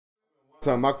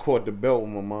time I caught the belt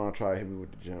when my mom tried to hit me with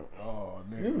the jump. Oh,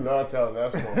 nigga. You not telling that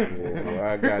story. Yeah, bro,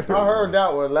 I got that. I heard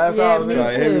that one last time I was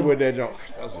Tried to hit me with that jump.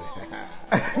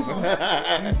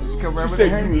 She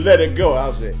said, "You let it go." I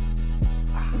was like,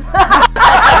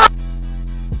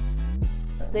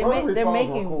 they're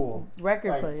making cool. record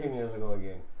like players. 10 years ago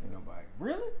again. Ain't nobody.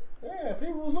 Really? Yeah,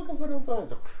 people was looking for them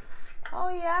things. Oh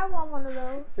yeah, I want one of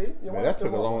those. See, man, that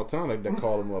took a long time. They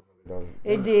called them up.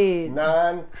 It did.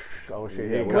 9. Oh shit!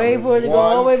 Yeah, wait for it to go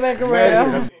all the way back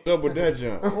around. Man, up with that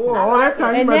jump. All that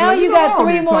time. And now you got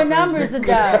 3 more numbers to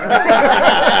dial.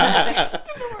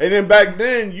 And then back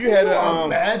then you had to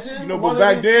imagine. You know, but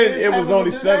back then it was only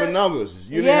 7 numbers.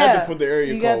 You didn't have to put the area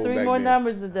code. You got 3 back more then.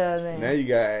 numbers to dial. Then. Now you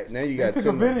got. They took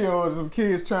a video of some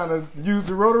kids trying to use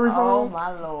the rotary Oh phone.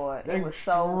 my lord, They it was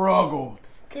so. struggled.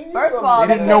 First of all,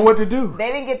 they didn't know what to do. They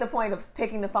didn't get the point of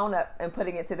picking the phone up and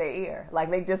putting it to their ear.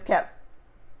 Like they just kept.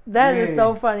 That is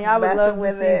so funny. I would love to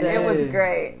with see it. that. It was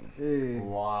great. Yeah.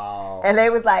 Wow. And they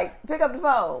was like, "Pick up the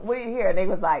phone. What do you hear?" And they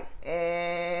was like,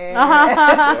 "Eh."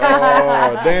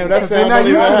 Oh damn, that sounds not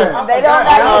used to that. They don't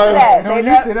not used to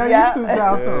that. They're not used to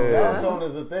dial tone. Dial tone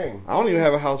is a thing. I don't even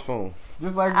have a house phone.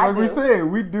 Just like I we do. said,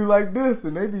 we do like this,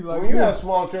 and they be like When you this. have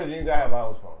small children, you gotta have a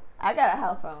house phone. I got a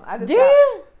house phone. I just Do got,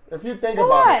 you? If you think For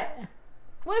about what? it.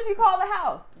 What if you call the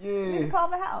house? You Yeah. can call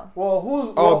the house. Well,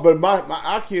 who's? Oh, but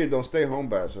our kid don't stay home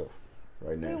by herself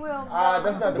right He now. will.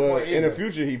 that's not the But point. in the either.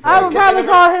 future, he I probably would probably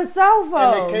call his cell In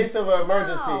phone. the case of an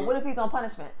emergency. No. What if he's on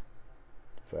punishment?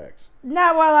 facts.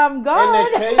 Not while I'm gone.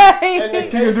 In the case He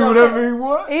can of do whatever he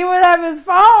wants. He would have his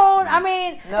phone. I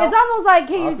mean, No. it's almost like,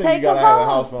 can I you think take you a gotta have a phone?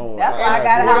 house phone. That's why I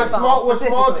got a house phone. With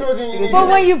small specifically. children, you need But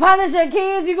when you punish your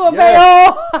kids, you gonna Yeah. pay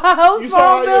all house You phone saw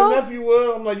how your bill? nephew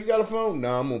was. I'm like, you got a phone?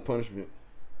 Nah, I'm on punishment.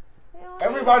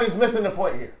 Everybody's missing the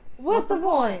point here. What's the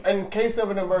point? In case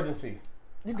of an emergency,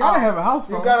 You gotta have a house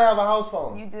phone. you gotta have a house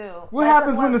phone. You do. What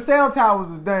happens when the cell towers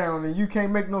is down and you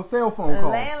can't make no cell phone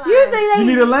calls? Landline. You think they? You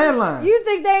need a landline. You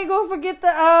think they ain't gonna forget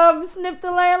to snip the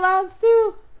landlines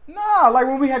too? Nah, like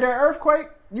when we had that earthquake,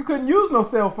 you couldn't use no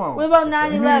cell phone. What about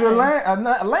You needed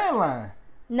 9/11? a landline.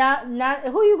 Not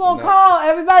who you gonna call?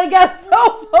 Everybody got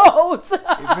cell phones.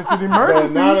 If it's an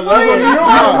emergency, 9/11, You can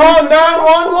call 911.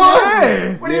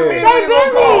 yeah. What do you mean? They you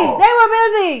gonna busy. call? They were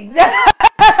busy.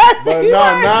 But You no,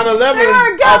 weren't- 9/11, they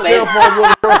weren't our coming. cell phone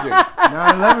wasn't working.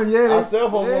 9/11, yeah. Our cell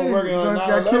phone wasn't working on Jones got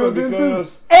 9/11 killed then too.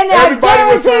 because And I everybody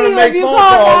was trying guarantee to you, make if you phone call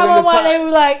calls in the 911, they time.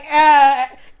 were like,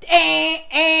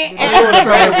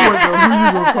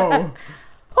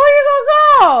 Who you gonna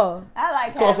call? I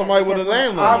like Call somebody with a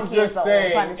landline. I'm just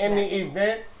saying, in the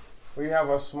event where you have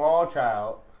a small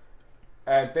child,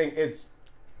 I think it's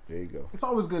There you go. It's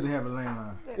always good to have a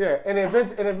landline. yeah. In the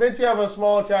event you have a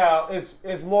small child,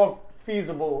 it's more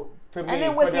feasible to me. And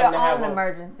then for with them your to have own a,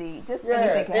 emergency, just yeah,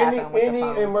 anything can happen with any the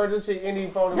phones. emergency, any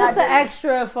phone. Just the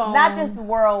extra phone. Not just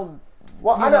world.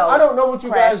 Well, you I know, don't know what you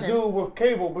guys crashing. do with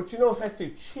cable, but you know it's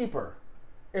actually cheaper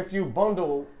if you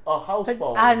bundle a house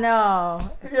phone. I know.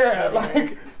 Yeah,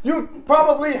 like you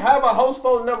probably have a house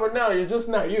phone number now, you're just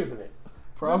not using it.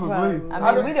 Probably. I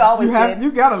mean, we always did.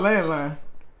 You got a landline.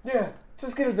 Yeah,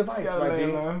 just get a device, You got a my dude.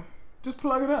 landline. Just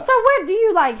plug it up. So where do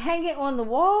you like hang it on the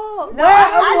wall? No, where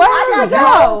I do you got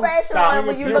the go? old fashioned Stop. one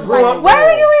where you You look grew like up-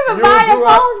 Where do you even You buy a grew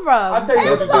up- phone from? I'll tell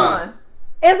you what to do. Amazon.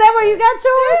 Is that where you got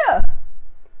yours? Yeah.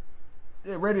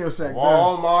 Yeah, Radio Shack.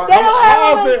 Walmart. They don't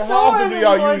have How them in often do stores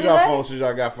y'all anymore, use do y'all they? phones since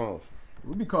y'all got phones?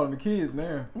 We be calling the kids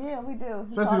now. Yeah, we do.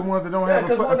 Especially the ones that don't Yeah, have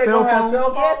because a when they cell don't have phone.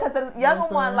 cell Yeah, phone, because the younger what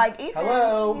I'm one, saying? like Ethan,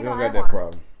 Hello. he We don't don't have got that one.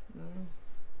 problem.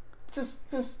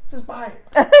 just buy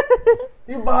it.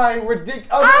 You buy I ridiculous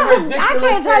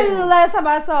can't tell you the things. last time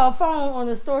I saw a phone on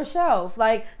the store shelf.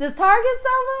 Like, does Target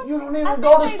sell them? You don't I even think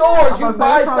go to they stores. do. You I'm about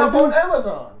buy to say, they stuff on probably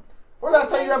Amazon. When last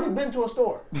time you ever been to a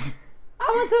store?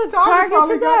 I went to Target probably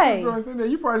Target got them today. joints in there.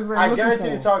 You probably just ain't I looking guarantee for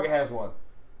you them. Target has one.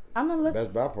 I'm gonna look.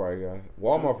 Best Buy probably got it.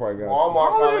 Walmart probably got it. Walmart All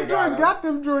of probably them joints got got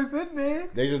them joints in there.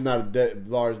 They just not a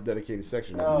large dedicated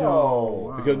section.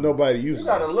 No. Because nobody uses You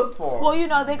gotta it. look for them. Well, you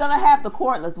know, they're going to have the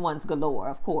cordless ones galore,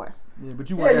 of course. Yeah, but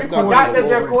you Yeah, want you that forgot that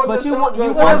your cordless. cord. But you want Well,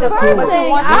 the the cord. first But you thing,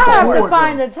 want I the have cord, to though.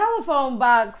 find the telephone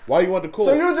box. Why you want the cord?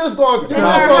 So you just going to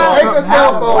Because take a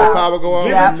cell phone, Power go out.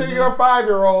 give Yeah. it to your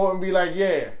 5-year-old, and be like,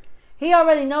 yeah. He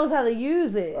already knows how to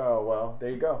use it. Oh well,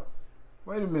 there you go.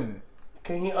 Wait a minute.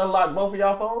 Can he unlock both of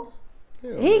y'all phones?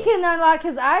 He can unlock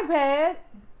his iPad,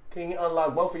 Can he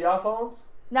unlock both of y'all phones?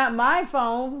 not my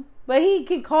phone, but he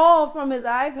can call from his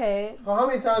iPad. So how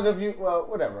many times have you? Well,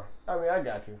 whatever. I mean, I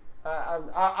got you.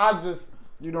 I just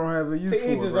You don't have a use for to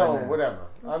each it his right own. now. Whatever.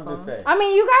 I'm just saying. I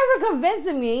mean, you guys are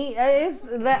convincing me. It's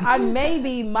that I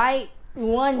maybe might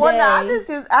one day. Well, no, I just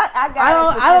use.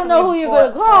 I don't know who you're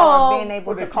gonna call. For being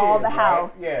able to call kids, the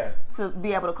house. Right? Yeah. To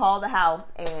be able to call the house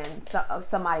and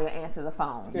somebody will answer the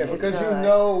phone. Yeah, because you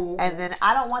know. And then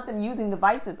I don't want them using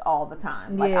devices all the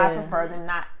time. Like I prefer them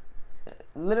not.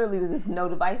 Literally, there's no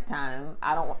device time.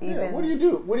 I don't even. What do you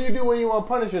do? What do you do when you want to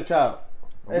punish your child?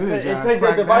 And take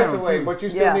their device away, too. but you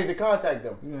still need to contact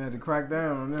them. You had to crack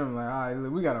down on them. Like, all right,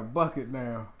 look, we got a bucket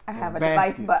now. I have a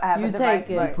device, but I have a device.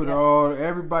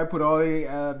 Everybody put all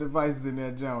their devices in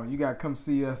that joint. You got to come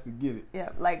see us to get it. Yeah,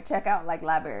 like check out like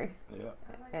library. Yeah.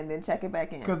 And then check it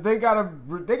back in. Because they got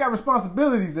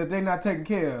responsibilities that they're not taking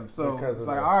care of. So it's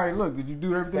like, all right, look, did you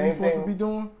do everything you're supposed to be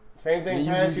doing? Same thing.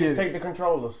 Parents used to take the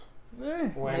controllers. Yeah.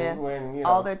 When you know,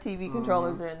 all their TV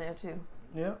controllers are in there too.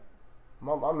 Yeah.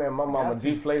 My mama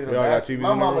deflated a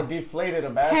basketball.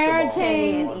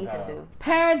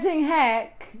 Parenting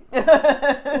hack.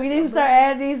 We need to start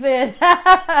adding these in.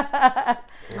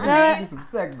 Maybe some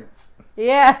segments.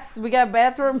 Yes, we got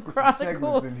bathroom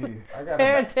chronicles in here. I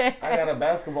got a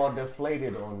basketball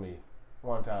deflated on me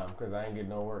one time because I ain't getting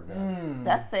no work done.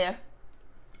 That's fair.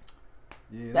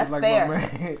 Yeah, that's like fair.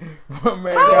 My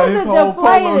man got his whole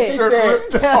polo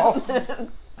shirt ripped off.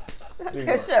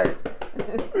 Good shirt.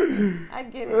 I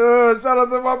get it. Shout out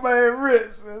to my man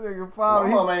Rich. That nigga my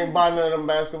mama ain't buying none of them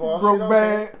basketballs. Broke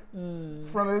bag in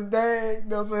front of his dad. You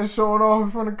know what I'm saying? Showing off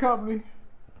in front of the company.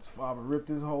 His father ripped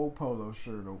his whole polo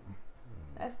shirt open.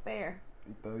 That's fair.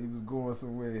 He thought he was going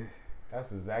somewhere.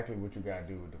 That's exactly what you gotta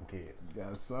do with them kids. You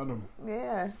gotta son them.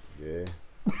 Yeah. Yeah.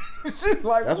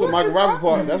 Like, that's what Michael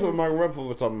Rappaport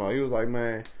was talking about. He was like,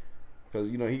 man, because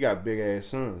you know he got big ass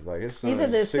sons. Like his son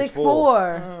is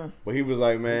 6'4". But he was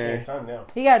like, man,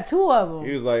 he got 2 of them.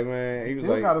 He was like, man, he was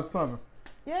still like, got a son.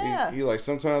 Yeah. He like,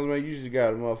 sometimes, man, you just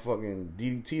gotta motherfucking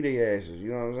DDT their asses.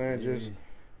 You know what I'm saying? Just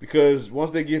because once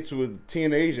they get to a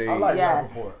teenage age,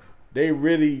 they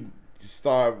really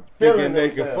start thinking they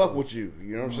can fuck with you.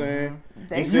 You know what I'm saying?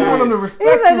 You want them to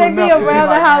respect you they enough be around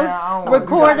the house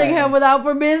recording him without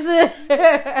permission.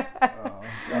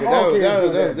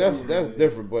 That's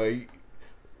different, but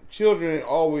children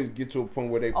always get to a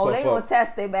point where they puff up. They gonna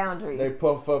test their boundaries. They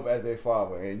puff up at their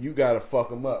father, and you gotta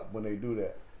fuck them up when they do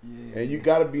that. Yeah. And you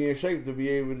gotta be in shape to be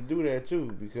able to do that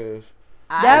too, because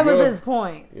that was his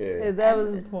point. Yeah, that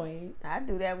was his point. I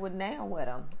do that with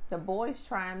them. The boys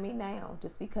trying me now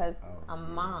just because I'm a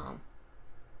mom,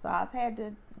 so I've had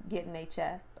to get in their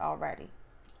chest already.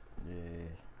 Yeah.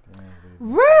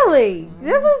 Really?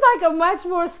 This is like a much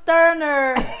more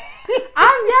sterner.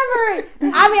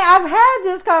 I've had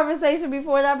this conversation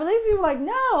before, and I believe you were like,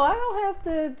 no, I don't have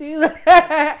to do that.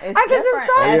 I can just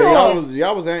talk to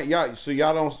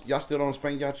them. Y'all still don't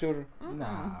spank y'all children?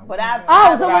 Nah. But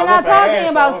so we're not talking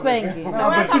about spanking. No,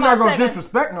 but you're not gonna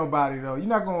disrespect nobody though. You're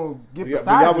not gonna get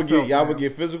beside yourself. Y'all would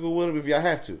get physical with them if y'all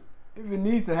have to. If it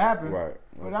needs to happen, right?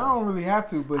 But I don't really have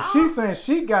to. But she's saying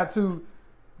she got to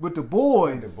with the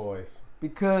boys.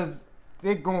 Because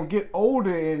they're gonna get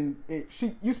older, and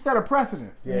you set a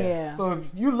precedence. Yeah. So if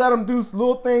you let them do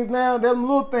little things now, them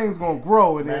little things gonna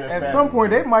grow, and at some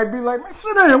point they might be like, "Man,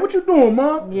 sit down. What you doing,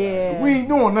 mom?" Yeah. We ain't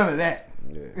doing none of that.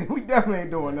 Yeah. We definitely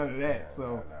ain't doing none of that.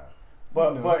 So,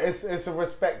 but it's a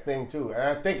respect thing too, and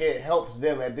I think it helps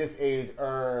them at this age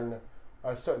earn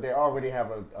they already have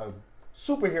a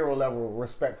superhero level of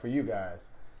respect for you guys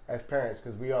as parents,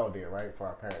 because we all did, right, for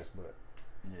our parents, but.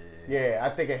 Yeah, I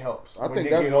think it helps. I think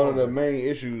that's one of the main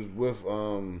issues with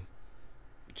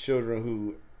children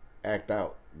who act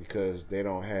out, because they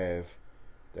don't have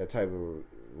that type of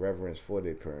reverence for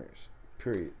their parents.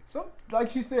 Period. So,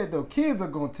 like you said, though, kids are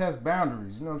gonna test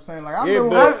boundaries. You know what I'm saying? Like I remember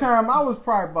one time I was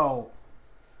probably about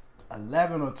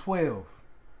 11 or 12,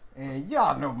 and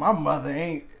y'all know my mother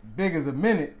ain't big as a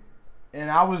minute,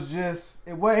 and I was just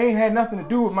it ain't had nothing to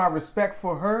do with my respect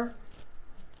for her.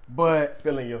 But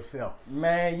feeling yourself,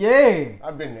 man, yeah,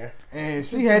 I've been there, and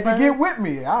she had to get with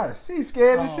me. She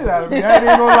scared the shit out of me. I ain't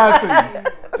even gonna lie to you.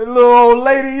 The little old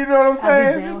lady, you know what I'm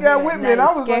saying? She got with me, and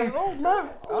I was like, oh man,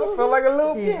 I felt like a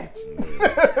little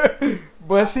bitch.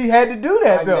 But she had to do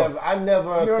that though. I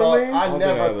never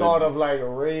thought of like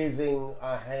raising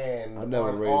a hand. I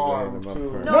never raised a hand in my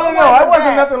parents. No, it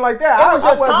wasn't nothing like that. It was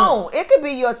your tone. It could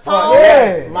be your tone.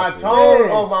 Yes, my tone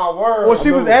or my words. Well,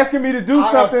 she was asking me to do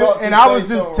something, and I was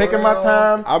just taking my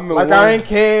time. I ain't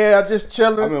care. I just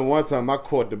chilling. I mean, one time I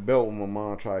caught the belt when my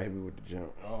mom tried to hit me with the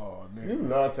jump. Oh, man. You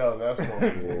love telling that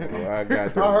story. Yeah, I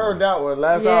got that. I heard that one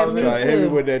last time I was in. Hit me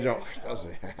with that jump. I was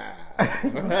like,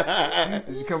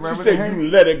 did you come around she with said, hand? you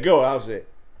let it go. I was like,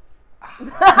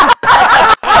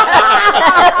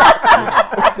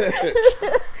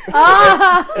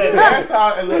 And that's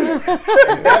how. And look,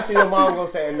 and that's what your mom gonna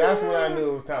say, and that's when I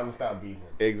knew it was time to stop beating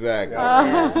him. Exactly.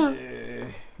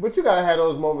 But you gotta have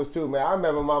those moments too, man. I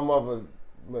remember my mother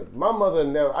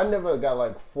never. I never got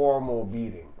like formal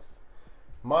beatings.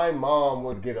 My mom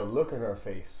would get a look in her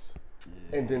face,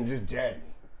 and then just jab me.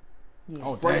 Yeah.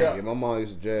 Oh, dang. Yeah, my mom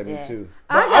used to jab me too.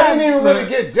 I didn't even really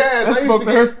get jabbed. I spoke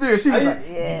to her spirit. She was like,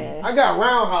 I got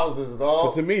roundhouses, dog.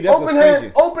 But to me, that's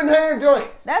open hand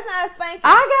joints. That's not a spanking.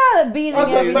 I got a beating.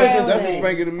 That's a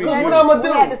spanking to me. Because what I'm going to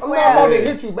do, I'm not about to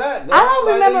hit you back. I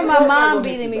don't remember my mom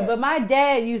beating me, but my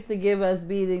dad used to give us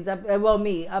beatings.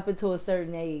 Me, up until a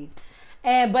certain age.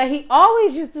 But he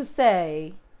always used to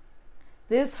say,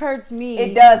 this hurts me.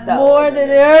 It does, though. More than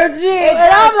it hurts you. And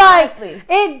I'm like,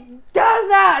 it does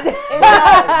not.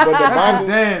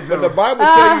 But the Bible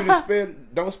tell you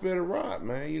don't spare the rod,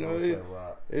 man. You know,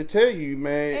 it tell you,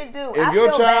 man. It do. If your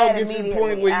child gets to the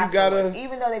point where you gotta,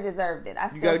 even though they deserved it,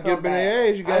 you gotta get up in their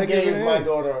age. You gotta give my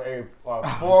daughter a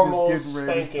formal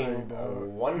spanking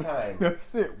one time.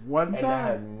 That's it, one time. And I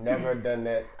have never done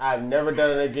that. I've never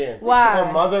done it again. Why?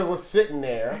 Her mother was sitting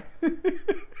there,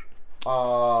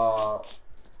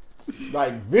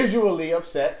 like visually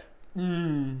upset.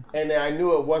 And then I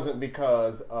knew it wasn't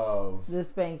because of the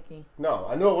spanking. No,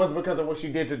 I knew it wasn't because of what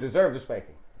she did to deserve the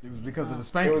spanking. It was because of the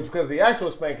spanking. It was because of the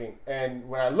actual spanking. And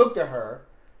when I looked at her,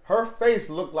 her face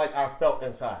looked like I felt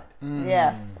inside.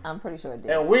 Yes, I'm pretty sure it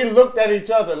did. And we looked at each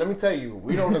other. Let me tell you,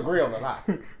 we don't agree on a lot.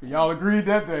 Y'all agreed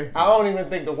that day. I don't even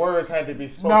think the words had to be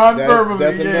spoken.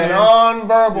 Non-verbally,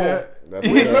 non-verbal. Yeah.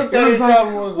 We looked at each other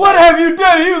and was what have you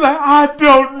done? He was like, I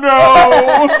don't know.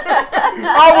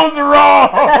 I was wrong.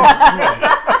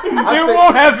 It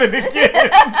won't happen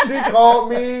again. She called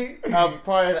me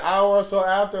probably an hour or so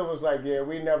after and was like, yeah,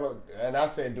 we never, and I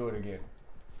said, do it again.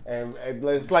 And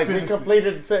it's like we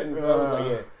completed the sentence. I was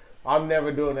like, yeah, I'm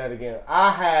never doing that again.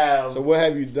 I have. So what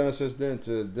have you done since then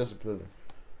to discipline her?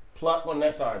 Pluck on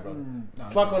that side, brother.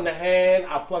 Pluck on the hand.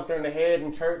 I plucked her in the head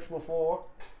in church before.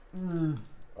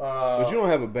 But you don't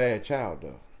have a bad child,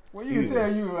 though. Well, you can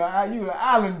tell you an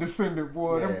island descendant,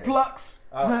 boy. Yeah. Them plucks.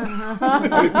 I be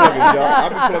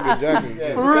plucking Jackson. Yeah,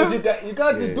 because you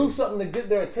got to do something to get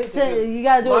their attention. You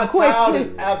got to do it quick. My child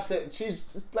is absent. She's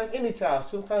like any child.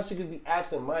 Sometimes she could be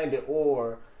absent-minded,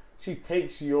 or she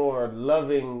takes your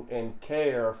loving and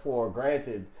care for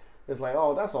granted. It's like,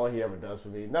 oh, that's all he ever does for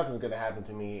me. Nothing's going to happen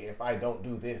to me if I don't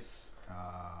do this.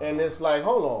 And it's like,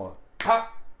 hold on.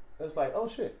 Pop. It's like, oh,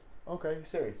 shit. Okay, you're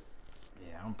serious.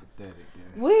 Yeah, I'm pathetic.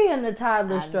 Yeah. We in the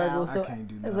toddler struggle, so I can't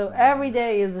do nothing, so every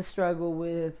day is a struggle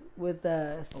with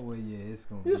us. Oh well, yeah, it's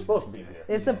gonna. You're supposed to be there.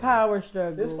 It's a power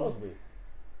struggle. You're supposed to be.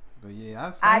 But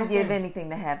yeah, I'd give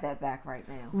anything to have that back right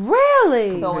now.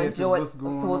 Really? So enjoy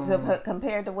it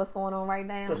compared to what's going on right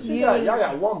now. Y'all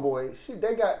got one boy.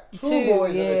 They got two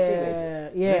boys and a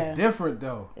teenager. Yeah, it's different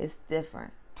though. It's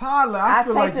different. Toddler, I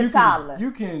feel like you can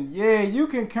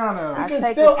kind of. You can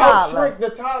still out-trick the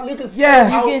toddler. You can still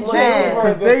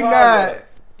because they not,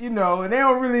 and they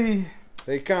don't really.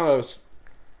 They kind of.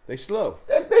 They slow.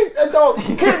 Kids are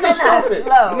stupid.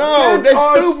 No, they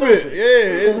stupid.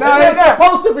 Yeah. No, they're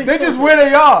supposed to be. They just where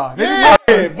they are. Yeah,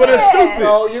 but it's stupid.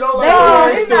 No, you don't like the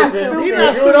word stupid. He's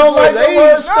not stupid. You don't like the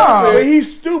word stupid. But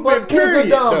he's stupid, period.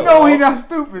 No, he's not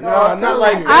stupid. No, not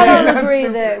like that. I don't agree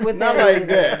with that. Not like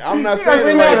that. I'm not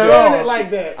saying it like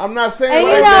that. I'm not saying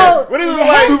like that. What is the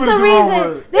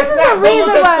reason? This is the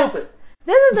reason why.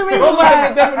 This is the reason why.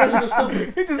 The definition of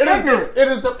stupid. He's just ignorant. It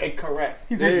is correct.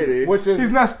 He's ignorant. Which is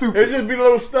he's not stupid. It just be a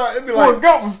little stuff. It'd be like Forrest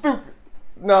Gump was stupid.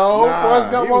 No, Forrest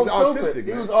Gump was stupid.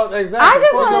 He was exactly. I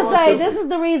just want to say this is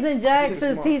the reason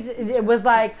Jackson's teacher was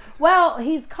like, well,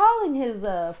 he's calling his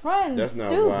friends That's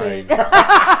not stupid. right.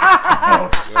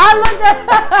 I looked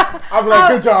at. I'm like,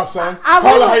 good job, son.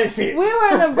 Call it how you see it. We were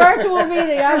in a virtual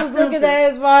meeting. I was looking at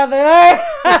his father.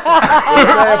 The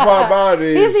sad part about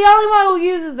it is he's the only one who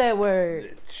uses that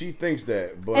word. She thinks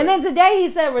that, but and then today he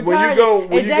said retarded,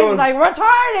 when and Jackson's like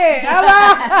retarded.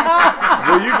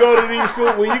 when you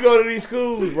go to these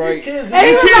schools, right? These kids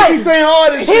be saying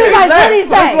hard as shit. He was like, what did he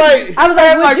say? I was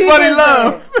like Buddy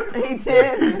Love. He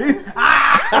did.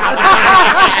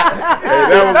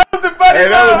 That was the Buddy Love.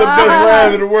 That was the best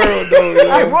rhyme in the world, though.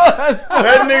 It was.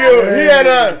 That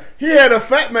nigga, he had a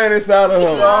fat man inside of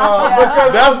him.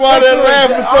 That's why that laugh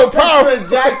was so powerful.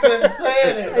 Jackson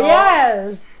saying it.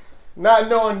 Yes. Not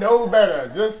knowing no better,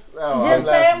 just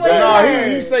saying what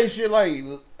he say shit like,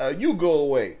 "You go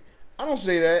away." I don't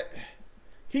say that.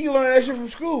 He learned that shit from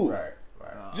school, right.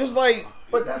 Just like,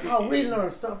 but that's how we learn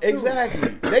stuff too. Exactly.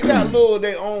 They got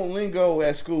their own lingo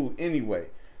at school anyway.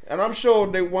 And I'm sure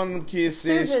that one of them kids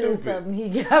said stupid. Is something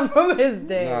he got from his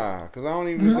dad. Nah, because I don't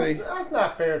even say. That's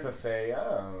not fair to say. I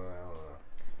don't know.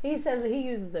 He says he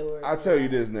uses the word. I'll tell you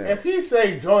this now. If he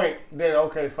say joint, then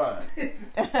okay, fine. He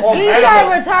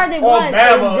said retarded once. And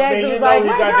then you was know like, he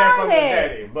got that from his retarded.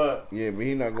 daddy. But yeah, but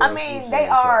he not going. I mean, they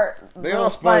are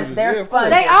sponges. They're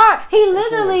sponges. They are. He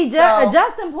literally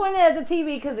Justin pointed at the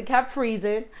TV because it kept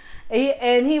freezing.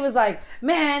 And he was like,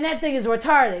 man, that thing is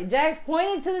retarded. Jax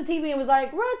pointed to the TV and was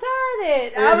like,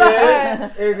 retarded.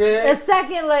 A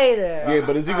second later. Yeah,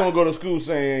 but is he going to go to school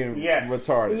saying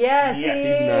retarded? Yes,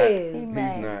 He's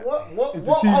not. What?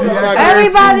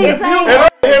 Everybody's saying.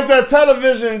 If the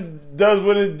television does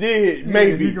what it did,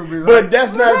 maybe. But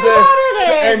that's not the...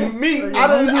 And me,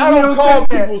 I don't call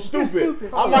people stupid.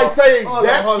 I might say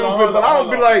that's stupid, but I don't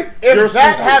be like, if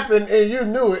that happened and you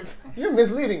knew it, you're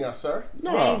misleading us, sir.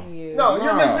 Thank you. No,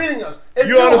 you're misleading us. If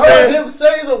you heard him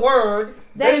say the word,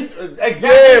 exactly.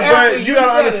 Yeah, but you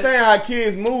gotta understand how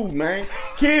kids move, man.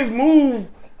 Kids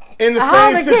move in the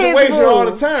same situation all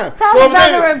the time. So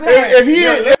if he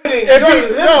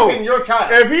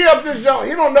up this joint,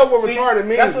 he don't know what retarded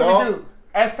means, that's what dog. we do.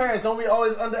 As parents, don't we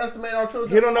always underestimate our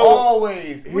children? He don't know.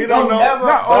 Always. We don't know. Never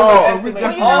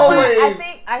underestimate. Always.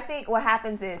 I think what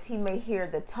happens is he may hear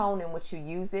the tone in which you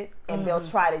use it, and they'll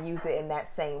try to use it in that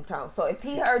same tone. So if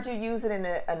he heard you use it in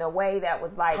a way that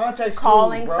was like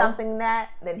calling something that,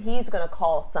 then he's gonna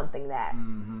call something that.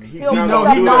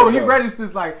 Mm-hmm. He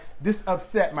registers like this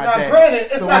upset my dad.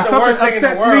 Granted, it's so not when the worst something thing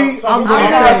upsets in the world, me, I'm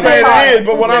gonna say it is.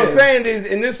 But what I'm saying is,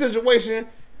 in this situation,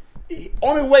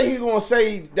 only way he's gonna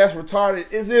say that's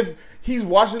retarded is if he's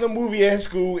watching a movie at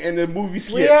school and the movie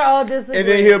skips. We are all disagreeing. And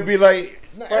then he'll be like,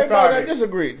 everybody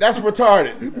disagree. That's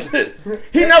retarded.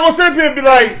 He's not gonna sit up here and be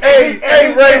like, hey,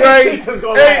 Ray,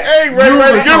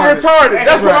 you're retarded.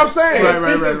 That's what I'm saying. Right.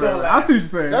 I see what you're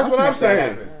saying. That's what I'm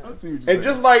saying. And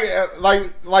just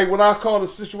like when I call the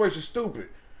situation stupid,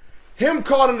 him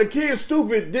calling the kid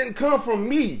stupid didn't come from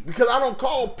me because I don't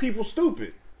call people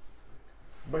stupid.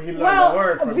 But he learned the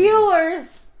word from viewers.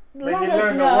 Let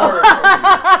us know.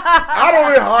 I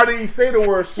don't hardly say the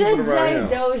word stupid around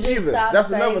him either.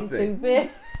 That's another thing.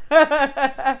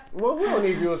 Well, we don't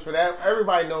need viewers for that.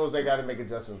 Everybody knows they got to make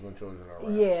adjustments when children are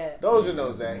around. Yeah, Doja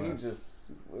knows that. He just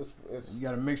you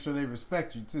got to make sure they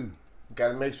respect you too. Got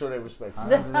to make sure they respect you.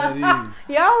 That is.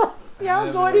 Y'all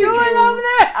going through it over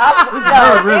there?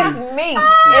 It's me.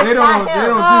 They don't do that to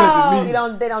me. They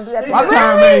don't do that to me. My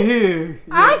time ain't here.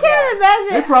 I can't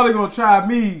imagine. They probably gonna try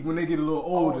me when they get a little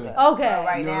older. Okay.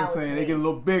 Right you know now, what I'm saying? They get a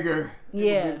little bigger.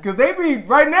 Yeah. Because they be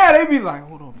right now. They be like,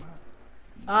 hold on, man.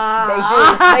 They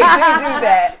do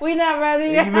that. We not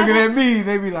ready yet. They be looking at me.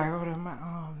 They be like, hold on, man.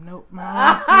 Nope, my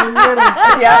arm's still little.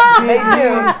 Yeah, they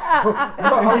do.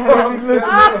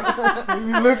 They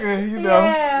be looking, you know.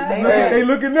 Yeah. They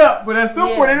looking up, but at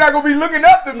some point they're not gonna be looking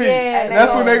up to me. Yeah,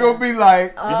 that's when they gonna be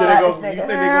like,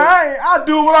 I'll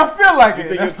do what I feel like. You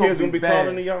think your kids gonna be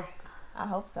taller than y'all? I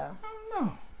hope so. I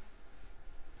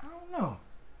don't know.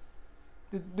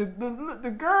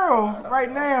 The girl right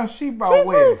now, she about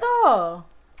way. She's tall.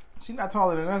 She's not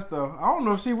taller than us though. I don't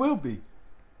know if she will be.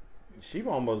 She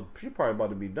probably about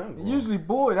to be done. Growing. Usually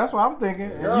boys, that's what I'm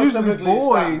thinking.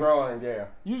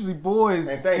 Usually boys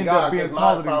end up being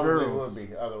taller than girls. Would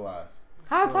be otherwise.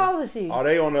 How tall is she? Are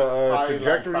they on a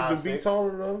trajectory to be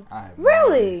taller though?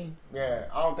 Really? Yeah,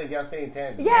 I don't think y'all seen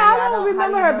Tangent. Yeah, I don't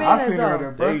remember her being I seen her at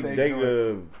her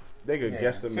birthday. They could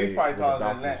guesstimate. She's probably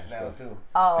taller than that now too.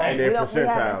 Oh, and their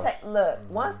percentiles. Look,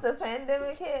 once the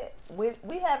pandemic hit, we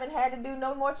haven't had to do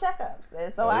no more checkups,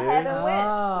 and so I haven't went.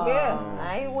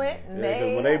 I ain't went.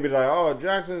 When they be like, "Oh,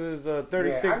 Jackson is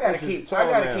 36 inches tall now."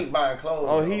 I gotta keep buying clothes.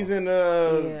 Oh, he's in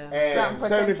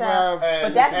 75.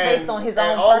 But that's based on his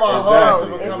own personal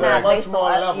growth. It's not based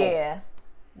on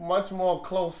much more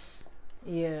close.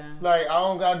 Yeah. Like I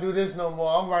don't gotta do this no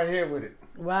more. I'm right here with it.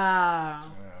 Wow.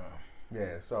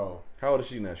 Yeah, so how old is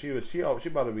she now? She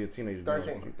about to be a teenager.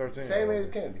 13. 13. Same age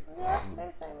as Kennedy. Yeah,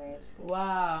 they same age.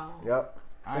 Wow. Yep.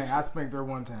 I spanked her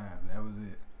one time. That was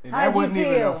it. And How'd that wasn't you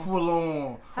even feel? a full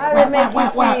on. How did it make you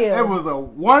feel? It was a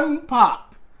one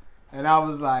pop, and I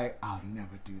was like, I'll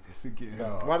never do this again.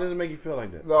 No. Why does it make you feel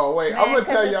like that? No, wait. I'm gonna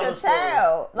tell y'all your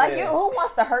child. Like who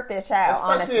wants to hurt their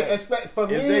child? Especially for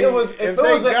me, it was.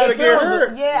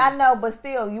 Yeah, I know, but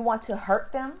still, you want to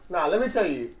hurt them? Nah, let me tell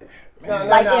you.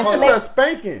 It's a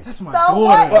spanking. That's my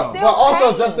daughter. But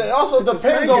also, Justin, it also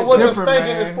depends on what the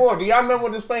spanking is for. Do y'all remember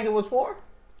what the spanking was for?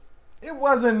 It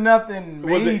wasn't nothing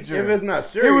major. If it's not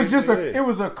serious, it was just it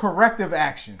was a corrective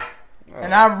action.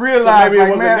 And I realized,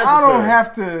 I don't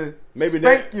have to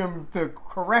spank him to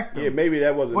correct him. Yeah, maybe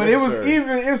that wasn't. But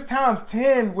necessary. It was times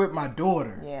 10 with my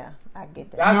daughter. Yeah, I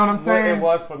get that. That's you know what I'm saying? It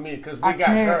was for me because we got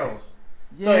girls,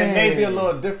 so it may be a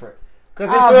little different.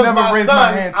 Because I've if it was never my raised son,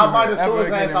 my hand to I might her have threw his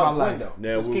ever ass again out in the my window.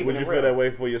 Now, would you feel that way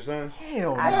for your sons?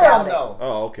 Hell no. Hell no.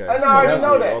 Oh, okay. And I already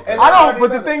know that. Okay. And I don't.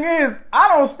 But the thing is, I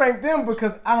don't spank them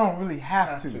because I don't really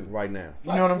have to right now.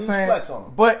 You know what I'm saying? Flex on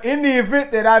them. But in the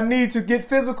event that I need to get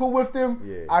physical with them,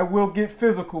 Yeah. I will get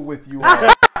physical with you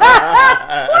all.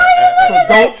 So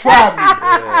don't try me.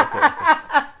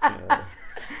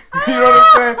 You know what I'm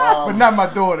saying? But not my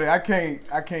daughter. I can't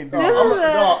do This it.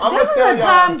 is a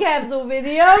time capsule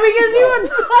video because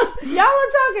y'all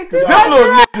are talking too Them much.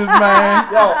 little bitches,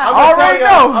 man. Yo,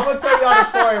 I'm gonna tell y'all the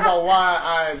story about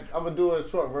why I'm gonna do a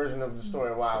short version of the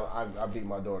story why I beat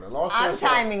my daughter. I'm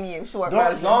timing you, short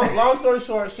version. Long story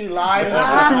short, she lied in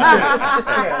school.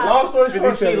 Long story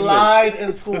short, she lied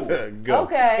in school.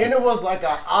 Okay. And it was like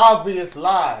an obvious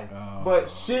lie.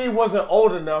 But she wasn't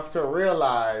old enough to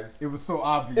realize It was so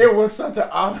obvious. it was such an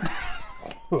obvious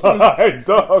lie,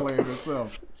 dog. Playing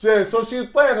herself. Yeah, so she was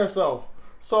playing herself.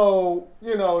 So,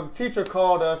 the teacher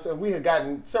called us, and we had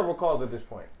gotten several calls at this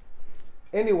point.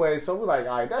 Anyway, so we're like,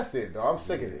 all right, that's it, dog. I'm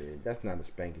sick of this. That's not a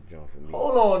spanking joint for me.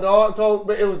 Hold on, dog. So,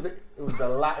 but it was the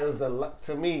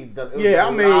to me.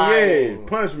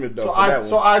 punishment though.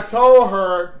 So I told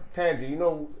her, Tangy,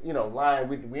 lying.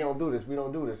 We don't do this. We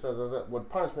don't do this. So, what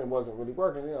punishment wasn't really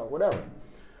working. Whatever.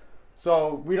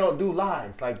 So we don't do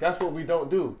lies. Like that's what we don't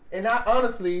do. And I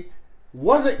honestly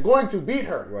wasn't going to beat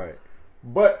her. Right.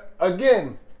 But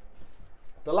again,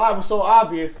 the lie was so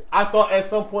obvious. I thought at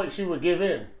some point she would give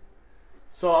in.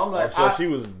 So I'm like, she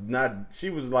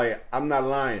was like, I'm not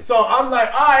lying. So I'm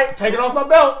like, all right, take it off my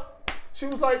belt. She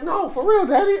was like, no, for real,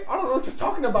 Daddy. I don't know what you're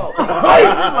talking about.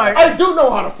 I do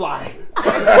know how to fly.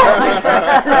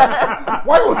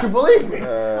 Why won't you believe me?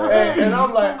 And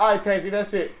I'm like, all right, Tangy,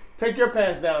 that's it. Take your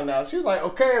pants down now. She was like,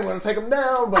 okay, I'm going to take them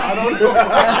down, but I don't know.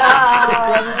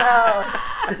 Oh,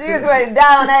 no. She was ready to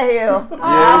die on that hill.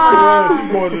 Yeah, she was.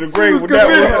 She going to the grave with that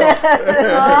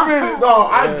one. No,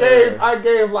 I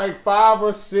gave like 5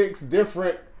 or 6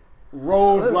 different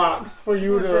roadblocks for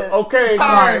you to turn.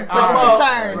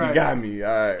 Right. You got me.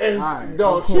 All right. And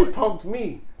she punked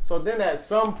me. So then at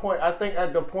some point, I think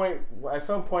at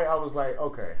some point I was like,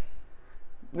 okay.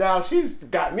 Now she's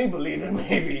got me believing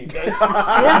maybe. Maybe she can fly.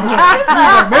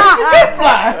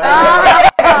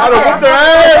 I don't whipped her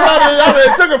ass.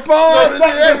 I took her phone.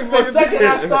 The second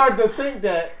I started to think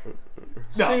that,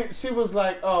 she was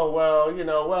like, oh, well,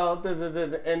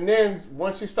 and then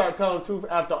once she started telling the truth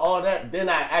after all that, then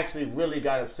I actually really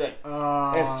got upset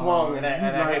and swung and I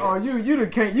hit her. Oh,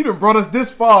 you done brought us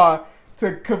this far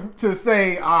to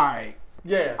say, all right.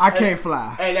 Yeah, I can't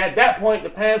fly. And at that point, the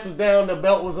pants was down, the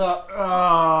belt was up.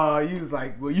 You was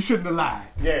like, well, you shouldn't have lied.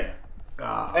 Yeah,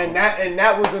 and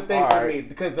that was the thing for me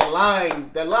because the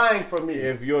lying for me.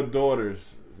 If your daughters,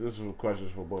 this is a question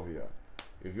for both of y'all.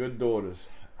 If your daughters,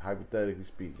 hypothetically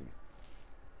speaking,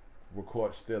 were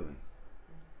caught stealing,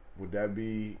 would that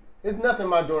be? There's nothing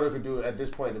my daughter could do at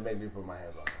this point to make me put my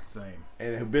hands on her. Same.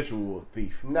 And a habitual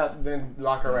thief. Nothing,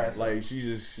 lock her ass. Like she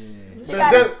just. There's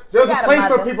a place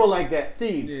for people like that,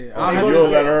 thieves. Yeah, I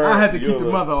had to keep the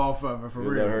mother off of her for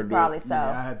real. Let her do Probably it. so.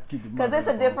 Yeah, I had to keep the mother. Because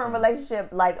it's a different relationship,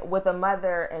 like with a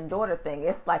mother and daughter thing.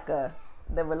 It's like the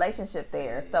relationship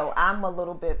there. So I'm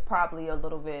probably a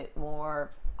little bit more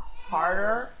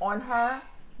harder on her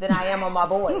than I am on my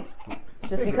boys.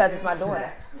 Just because it's my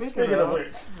daughter. Speaking of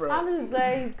which, I'm just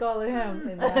glad he's calling him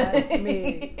and not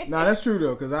me. No, that's true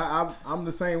though, because I'm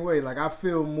the same way. Like I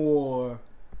feel more,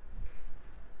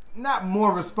 not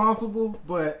more responsible,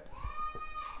 but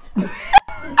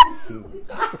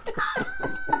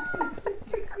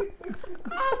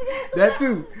that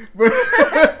too. But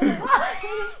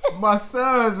my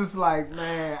sons is like,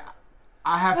 man,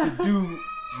 I have to do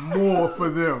more for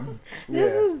them. This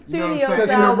is You know what I'm saying?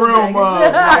 studio In the realm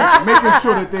of like, making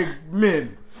sure that they're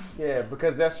men. yeah,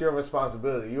 because that's your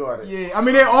responsibility. You are the Yeah, I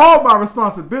mean they're all my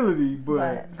responsibility,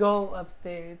 but Go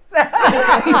upstairs. Miss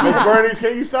Bernice,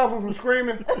 can you stop him from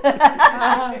screaming?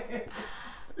 my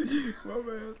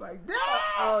man's like, Dad!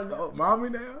 Oh, mommy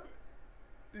now?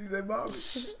 Did you say mommy?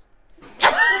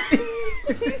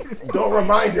 Don't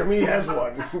remind him he has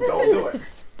one. Don't do it.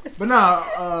 But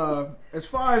nah, as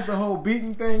far as the whole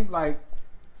beating thing, I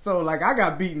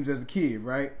got beatings as a kid,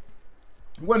 right?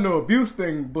 It wasn't no abuse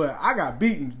thing, but I got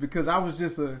beatings because I was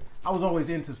always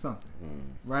into something,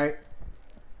 right?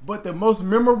 But the most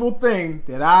memorable thing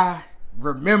that I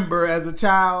remember as a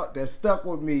child that stuck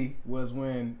with me was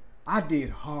when I did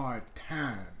hard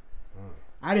time.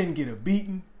 I didn't get a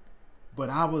beating, But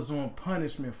I was on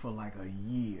punishment for like a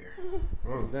year.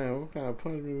 Damn, what kind of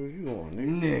punishment was you on,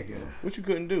 nigga? What you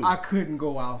couldn't do? I couldn't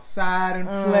go outside and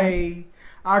play.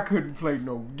 I couldn't play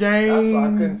no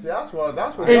games. That's what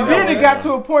and then it got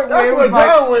to a point where it was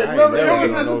like, remember, it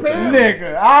was his opinion.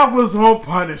 Nigga, I was on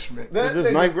punishment. Was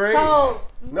this ninth grade?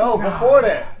 No, before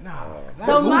that. Nah.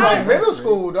 So like middle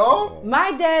school, dog.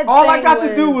 My dad. All I got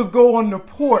to do was go on the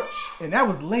porch, and that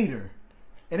was later.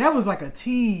 And that was like a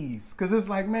tease, because it's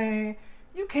like, man,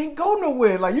 you can't go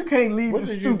nowhere. Like, you can't leave what the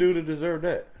stoop. What did you do to deserve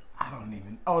that? I don't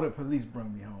even. Oh, the police brought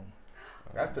me home.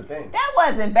 That's the thing. That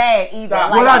wasn't bad either.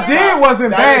 Like, what I did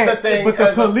wasn't bad, but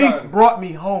the police brought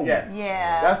me home. Yes.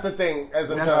 Yeah. That's the thing as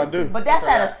a son. do. But that's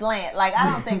at a slant. Like, I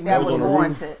don't think that was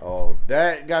warranted. Oh,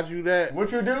 that got you that?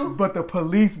 What you do? But the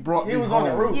police brought me home. He was on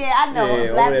the roof. Yeah, I know.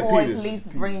 Yeah, Black boy police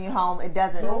bringing you home, it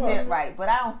doesn't fit right. But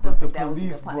I don't still think that was a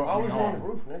good punishment. I was on the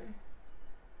roof, nigga.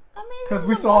 I mean, because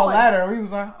we saw a ladder, he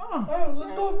was like, oh,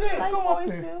 let's go up there. Let's go up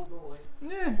there.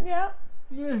 Yeah. Yep.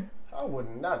 Yeah. I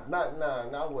wouldn't. I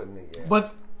wouldn't. Yeah.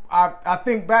 But I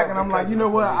think back and I'm like, you know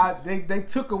what? They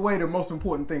took away the most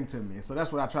important thing to me. So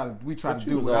that's what we try to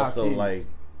do with our kids. Like,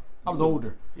 I was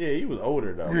older. Yeah, you was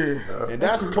older though. Yeah. And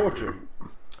that's torture.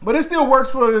 But it still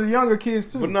works for the younger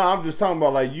kids too. But no, I'm just talking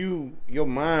about like your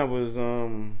mind was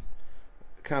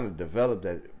kind of developed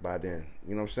by then.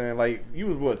 You know what I'm saying? Like you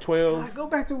was what, 12? Go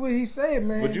back to what he said,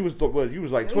 man. But you was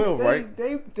like 12, right?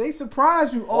 They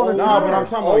surprise you all the time. Nah, but I'm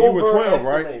talking about you were 12,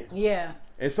 right? Yeah.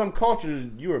 In some cultures,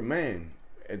 you were a man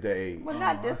at that age. Well,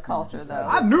 not this culture though.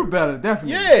 I knew better,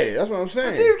 definitely. Yeah, that's what I'm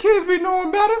saying. But these kids be knowing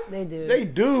better. They do. They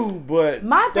do, but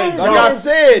like I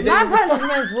said, my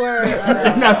punishments were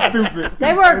not stupid.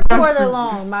 They were quarter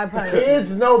long. My punishments.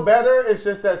 Kids know better. It's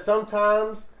just that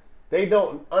sometimes they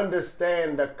don't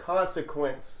understand the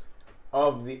consequence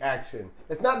of the action.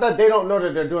 It's not that they don't know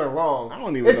that they're doing wrong. I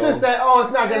don't even know. It's just that,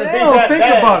 it's not going to be that bad. They don't think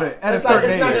about it at a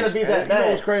certain age. It's not going to be that bad. You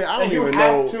know what's crazy? I don't even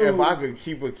know if I could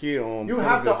keep a kid on. You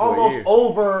have to almost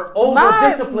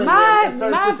over-discipline them in certain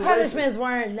situations. My punishments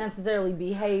weren't necessarily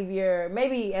behavior,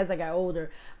 maybe as I got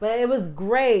older, but it was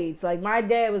grades. Like, my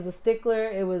dad was a stickler.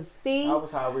 It was C. That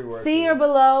was how we were. C or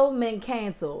below meant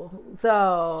cancel.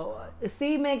 So,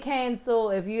 C meant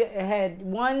cancel. If you had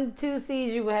 1, 2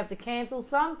 C's, you would have to cancel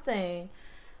something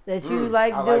that you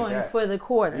like doing for the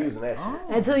quarter. Using that shit.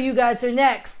 Until you got your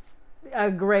next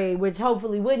grade, which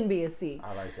hopefully wouldn't be a C.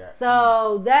 I like that.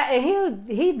 So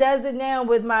he does it now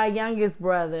with my youngest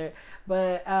brother.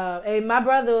 But and my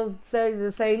brother said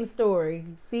the same story.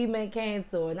 C meant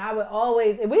cancel. And I would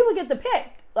always, and we would get to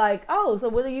pick. Like, oh, so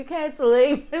what are you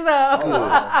canceling? So,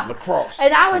 lacrosse.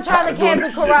 And I would try to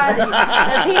cancel karate.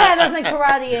 Because he had us in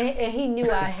karate and he knew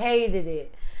I hated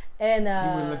it. And he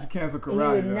wouldn't let you cancel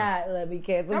karate. He would not let me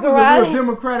cancel karate. That was a real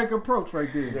democratic approach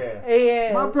right there.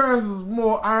 Yeah. My parents was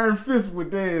more iron fist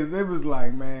with theirs. It was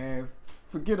like, man,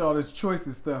 forget all this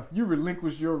choices stuff. You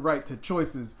relinquish your right to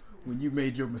choices when you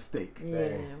made your mistake.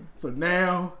 Yeah. So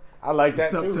now I like that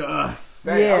it's up too. to us.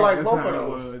 Yeah. I like That's both how of it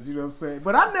those. was. You know what I'm saying?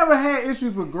 But I never had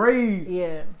issues with grades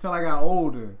until I got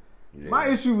older. Yeah. My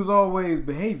issue was always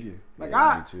behavior. Like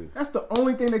that's the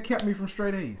only thing that kept me from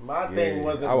straight A's. My thing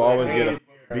wasn't. I would always get a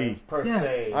B per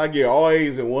se. I get all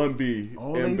A's and 1 B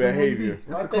in behavior,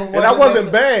 and I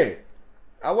wasn't bad.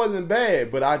 I wasn't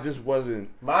bad, but I just wasn't.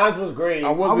 Mine was grades. I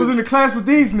was in the class with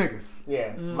these niggas.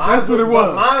 Yeah, that's what it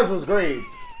was. Mine was grades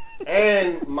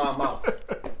and my mouth.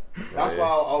 That's why I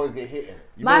always get hit.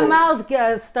 My mouth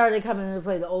started coming into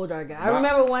play the older I got. I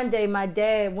remember one day my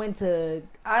dad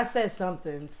I said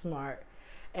something smart.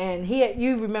 And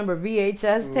you remember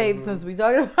VHS tapes since we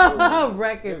talking about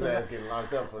records. His ass getting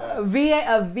locked up for that. A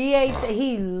VH,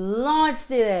 he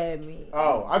launched it at me.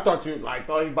 Oh, I thought you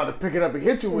thought he about to pick it up and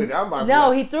hit you with it.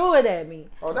 No, he threw it at me.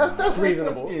 Oh, that's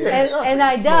reasonable. And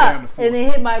I ducked, and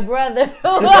it hit my brother. He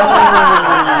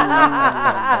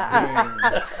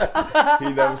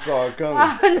never saw it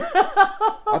coming.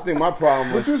 I think my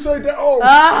problem was. What you say that? Oh,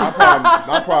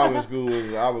 my problem in school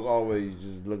was I was always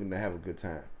just looking to have a good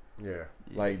time. Yeah.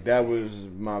 Like, that was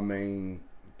my main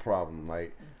problem.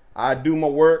 Like, I do my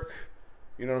work,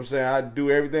 you know what I'm saying? I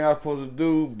do everything I'm supposed to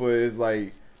do, but it's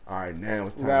like, all right, now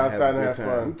it's time to have a good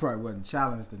time. You probably wasn't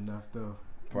challenged enough, though.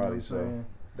 Probably so.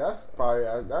 That's probably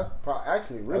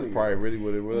actually really. That's probably really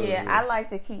what it was. Yeah, I like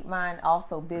to keep mine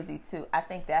also busy too. I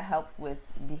think that helps with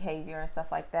behavior and stuff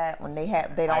like that. When they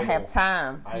don't have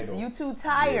time. You too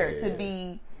tired to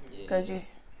be, because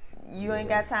You ain't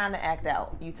got time to act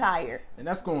out. You tired. And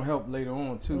that's gonna help later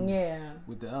on too. Yeah.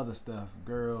 With the other stuff,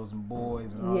 girls and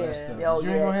boys and all that stuff. Oh, you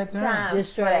ain't gonna have time.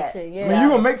 Distraction. Yeah. I mean, you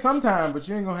gonna make some time, but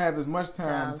you ain't gonna have as much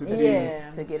time to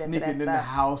get sneaking in the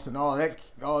house and all that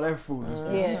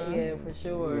foolishness. Yeah, for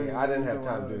sure. Yeah, I didn't have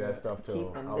time to do that stuff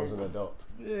till I was an adult.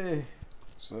 Yeah.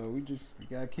 So we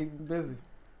gotta keep them busy.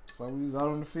 That's why we was out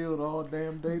on the field all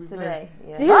damn day today.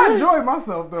 Yeah. I enjoyed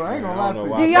myself though. I ain't gonna lie to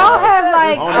you. Do y'all have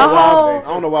like I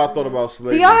don't know why I thought about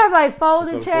slavery. Do y'all have like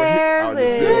folding chairs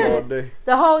and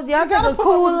the whole? Y'all take a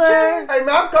cooler. Hey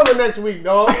man, I'm coming next week,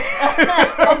 dog.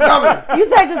 I'm coming. You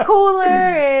take a cooler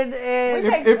and we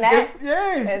take snacks.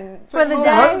 And for the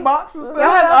day. Lunch boxes. Y'all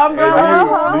have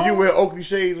umbrellas. Do you wear Oakley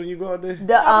shades when you go out there?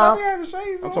 The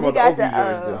shades. I'm talking about the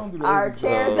Oakley shades. Our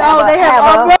chairs. Oh, they have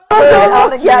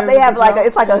umbrellas. Yeah, they have like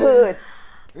it's like a hood.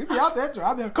 We be out there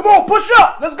driving. Come on, push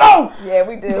up. Let's go. Yeah,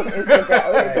 we do.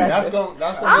 That's gonna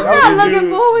I'm not looking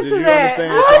forward to that.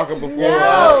 Did you understand soccer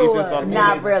before Ethan started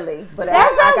Not really. But that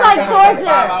sounds like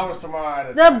torture. 5 hours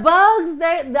tomorrow. The bugs,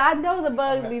 I know the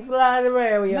bugs be flying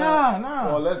around. Nah.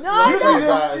 Well, let's on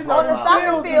the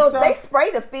soccer fields, they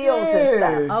spray the fields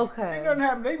and stuff. Okay. It doesn't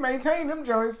happen. They maintain them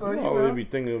joints, so you know. They be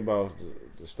thinking about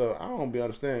the stuff. I don't be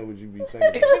understanding what you be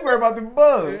thinking. She worry about the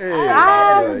bugs.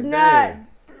 I'm not.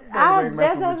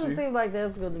 That doesn't seem like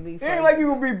that's going to be fun. It ain't like you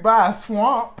gonna be by a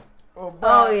swamp or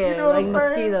by, you know what I'm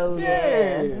saying? Mosquitoes.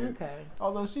 Yeah. Okay.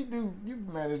 Although you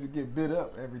managed to get bit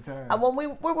up every time.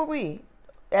 Where were we?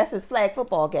 That's his flag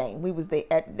football game. We was there.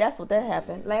 That's what that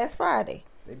happened last Friday.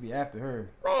 They be after her.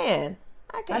 Man,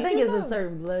 I think it's a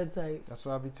certain blood type. That's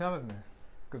what I be telling her.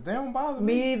 Cause they don't bother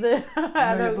me. Me either. You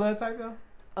know your blood type though?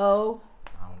 Oh.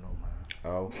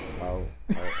 Oh.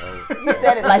 You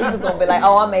said it like he was gonna be like,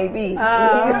 I'm AB. No.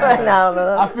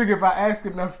 I figure if I ask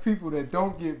enough people that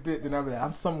don't get bit, then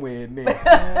I'm somewhere in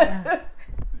there.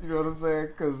 You know what I'm saying?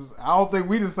 Because I don't think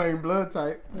we the same blood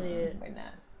type. Yeah, we're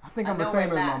not. I think I'm the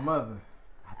same as my mother.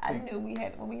 I knew we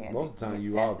had when we had. Most of the time,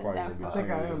 you are probably gonna be the same. I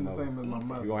think I am the same as my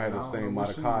mother. You gonna have the same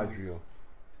mitochondria.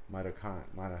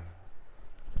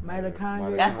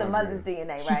 Mitochondria. That's the mother's DNA,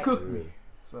 right? She cooked me.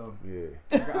 So yeah,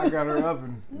 I got her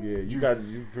oven. Yeah, you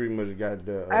pretty much got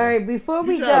the. All right, before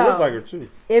we go, look like her too.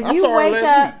 If I you saw wake her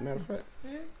last up, week, matter of fact.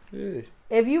 Yeah.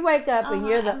 If you wake up and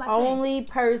you're the only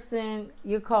person,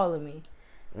 you're calling me.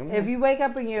 If you wake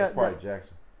up and you're probably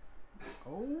Jackson.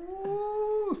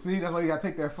 Oh, see, that's why you gotta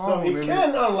take that phone. So he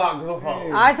can unlock the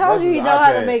phone. I told you know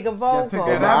how to make a phone call.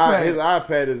 His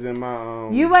iPad is in my.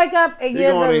 You wake up and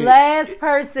you're the last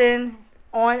person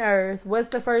on earth. What's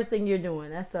the first thing you're doing?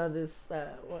 That's all this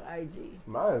IG.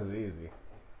 Mine is easy.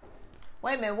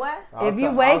 Wait a minute, what? If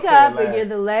you wake up and you're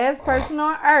the last person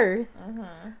on earth,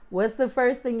 what's the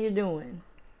first thing you're doing?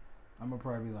 I'm gonna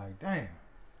probably be like, damn.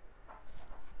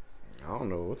 I don't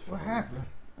know what happened.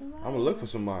 I'm gonna look for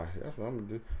somebody. That's what I'm gonna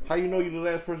do. How you know you're the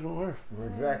last person on earth?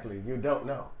 Exactly. You don't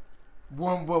know.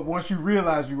 But once you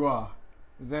realize you are,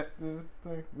 is that the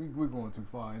thing? We're going too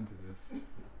far into this.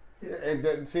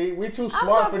 See, we too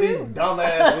smart for these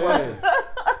dumbass questions.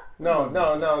 No.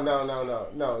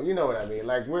 You know what I mean.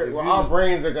 Like our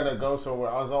brains are gonna go somewhere.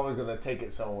 I was always gonna take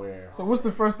it somewhere. So what's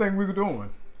the first thing we were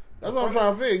doing? That's what I'm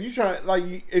trying to figure. You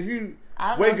trying if you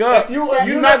wake up,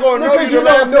 you're not gonna know you're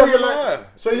not.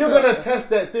 So you're gonna test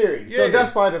that theory. Yeah. So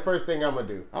that's probably the first thing I'm gonna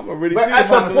do. I'm gonna really. But at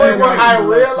the point where I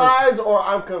realize or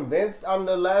I'm convinced I'm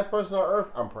the last person on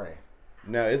earth, I'm praying.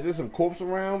 Now, is there some corpse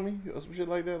around me or some shit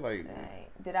like that? Like,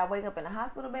 did I wake up in a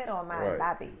hospital bed or am I in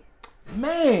my bed?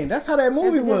 Man, that's how that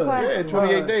movie was. Yeah,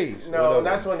 28 days. No,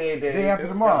 not 28 days. Day after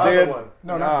tomorrow. The other one.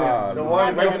 No, not the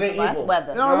one Resident Evil.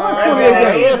 No, it was 28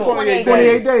 days.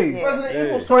 28 days. Resident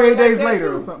Evil. 28 days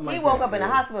later or something like that. He woke up in the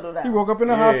hospital though. He woke up in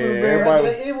the hospital bed.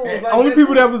 Resident Evil was like only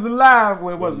people that was alive,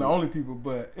 well, it wasn't the only people,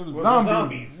 but it was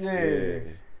zombies. Yeah.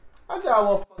 I tell you, I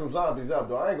want to fuck some zombies up,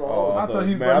 though. I ain't gonna. I thought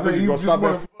he was about to say he was just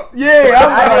want to. Yeah,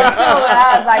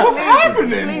 I was like, what's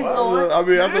happening? Please, Lord. I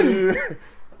mean, I think you.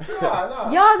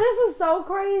 Nah. Y'all, this is so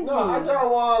crazy. No, I tell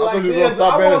you, like this.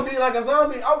 I want to be like a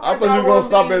zombie. I thought you were gonna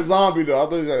stop at zombie though. I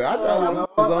thought you were like, I want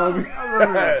to be a zombie.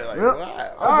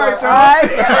 All right.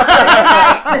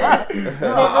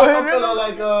 I'm feeling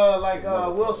like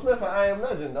Will Smith and I Am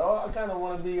Legend, though. I kind of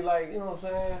want to be like, you know what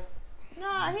I'm saying?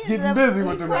 Nah, he's getting busy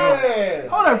with them guys.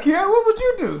 Hold up, Kiara, what would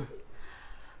you do?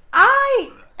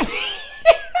 I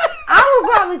would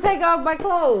probably take off my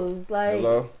clothes. Like,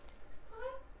 hello.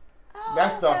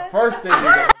 That's the first thing you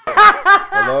do.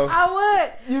 Hello. I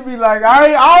would. You'd be like,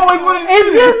 I always wanted to do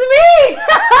It's this. just me.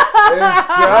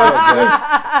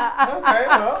 Okay,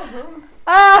 well.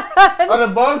 Are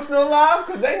the bugs still alive?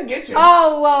 Because they can get you.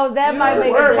 Oh, well, that might make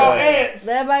a difference. About ants.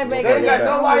 That might make a difference. They ain't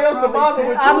got nobody else to bother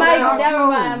with. Never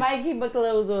mind. I might keep my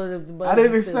clothes on if the bugs. I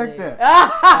didn't expect that.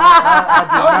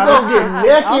 I'm going to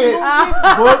get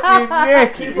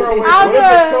naked. Keep her away from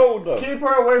it's cold, though. Keep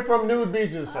her away from nude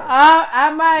beaches, sir.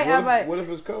 I might. What if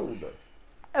it's cold, though?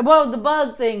 Well, the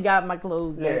bug thing got my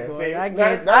clothes back. See, I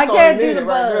can't do the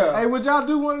bug. Right. Hey, would y'all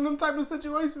do one of them type of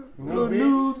situations?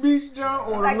 Nude beach jump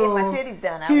or if I get my titties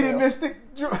done, I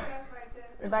hedonistic jump?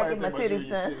 If I get my titties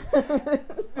done.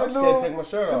 I'm scared to take my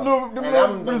shirt off. The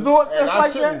little resorts that's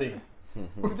like that?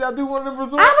 Would y'all do one of them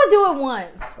resorts? I would do it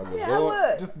once. Yeah, I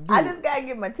would. I just gotta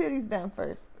get my titties done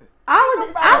first. I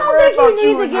don't think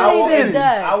you need to get anything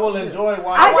done. I will enjoy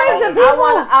watching.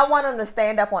 I want them to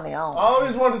stand up on their own. I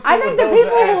always want to see. I think the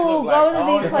people who go to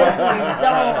these places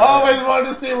don't. Always wanted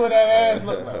to see what that ass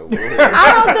look like.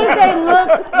 I don't think they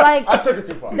look like. I took it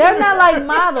too far. They're not like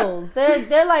models.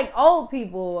 They're like old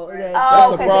people.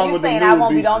 Oh, okay. So you're saying I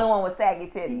won't be the only one with saggy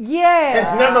titties? Yeah.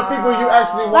 It's never people you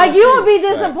actually want. Like you would be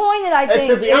disappointed, I think,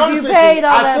 if you paid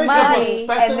all that money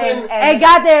and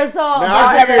got there and saw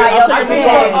everybody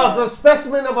else. A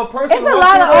specimen of a person. It's a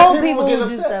lot of old people who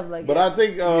do stuff like that. But I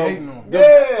think,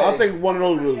 I think one of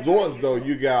those resorts though,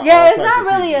 you got. Yeah, it's not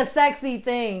really a sexy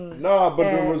thing. No,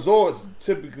 but the resorts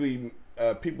typically.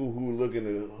 People who are looking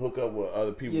to hook up with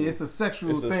other people. Yeah, it's a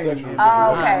sexual thing. Okay. And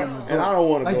I don't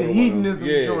want to like go the hedonism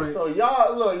joints. So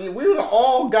y'all, look, we would have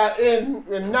all got in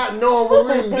and not knowing what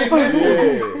we was getting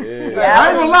into. I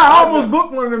ain't gonna lie, I almost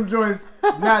booked one of them joints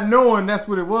not knowing that's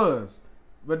what it was.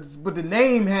 But the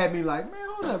name had me like, man,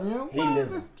 hold up, man. What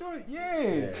is this joint?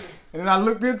 Yeah. And then I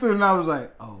looked into it and I was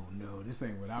like, oh no, this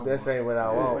ain't what I want. This ain't what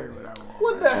I want.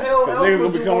 What the hell else? Niggas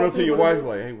gonna be coming up to your wife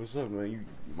like, hey, what's up, man?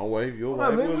 My wife, your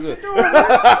wife, what's up?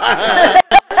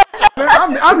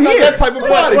 I'm here. That type of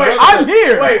party. I'm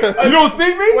here. Wait, you don't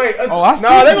see me? Wait, I see.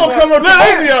 Nah, they gonna come up to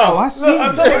both of y'all. Oh, I see.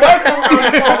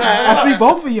 I see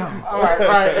both of y'all. All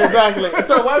right, exactly.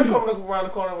 Until wife coming around the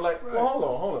corner, we're like, well,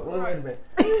 hold on, wait a minute.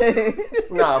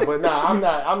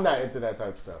 I'm not into that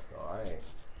type of stuff, though. I ain't.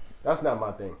 That's not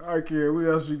my thing. All right, Kira, what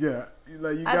else you got? I'm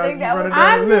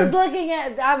just looking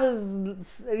at. I was,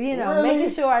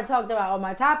 making sure I talked about all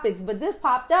my topics, but this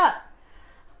popped up.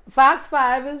 Fox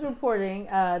 5 is reporting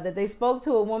that they spoke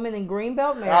to a woman in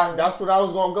Greenbelt, Maryland. That's what I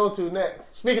was going to go to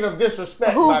next. Speaking of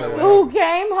disrespect, by the way. Who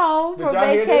came home from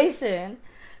vacation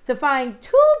to find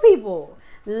two people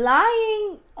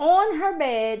lying on her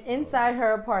bed inside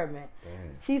her apartment.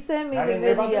 She sent me the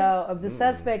video of the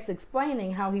suspects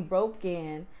explaining how he broke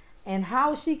in and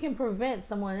how she can prevent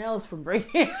someone else from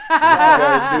breaking in.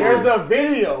 There's a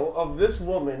video of this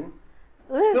woman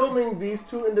filming these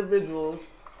two individuals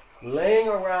laying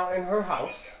around in her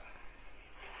house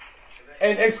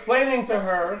and explaining to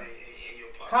her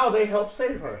how they helped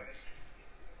save her.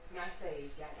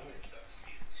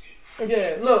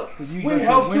 Yeah, look, so we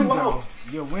helped you out.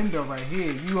 Your window right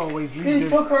here, you always leave He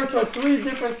took her to 3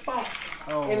 different spots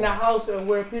in the house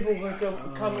where people can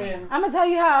come in. I'm going to tell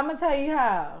you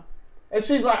how. And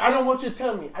she's like, I don't want you to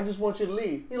tell me. I just want you to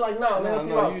leave. He's like, no,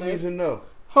 you need to know.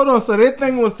 Hold on, so that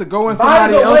thing was to go in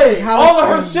somebody else's house. All of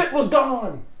her shit was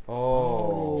gone.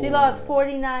 Oh. She lost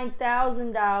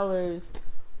 $49,000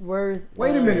 worth.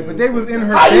 Wait a minute, but they was in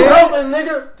her How bed? you helping,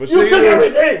 nigga? But you took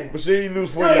everything. But she didn't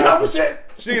lose $49,000.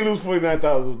 She didn't lose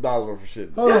 $49,000 worth of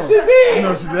shit. Yes, she did.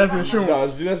 No, that's insurance.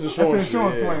 No, that's insurance claim. She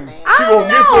gonna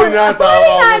get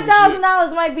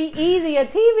 $49,000 might be easy. A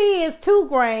TV is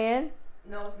 $2,000.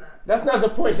 No, it's not. That's not the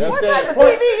point. What type of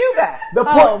TV you got? The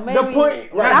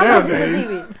point right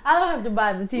nowadays. I don't have to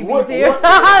buy the TV here.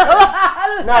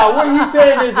 Now, what he's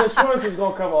saying is insurance is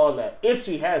going to cover all that if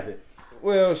she has it.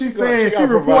 Well, she's saying she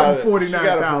reporting $49,000. She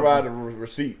got to provide the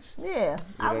receipts. Yeah,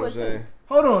 I would say.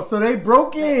 Hold on, so they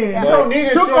broke in,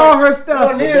 took all her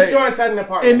stuff, need insurance at an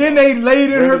apartment, and then they laid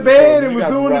in her bed and was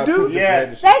doing the do.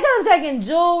 Yes, they could have taken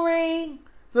jewelry.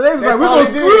 So they was like, "We're gonna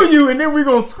screw you, and then we're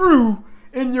gonna screw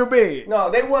in your bed." No,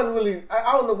 they wasn't really.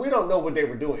 I don't know. We don't know what they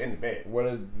were doing in the bed. What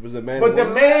was the man? But the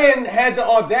man had the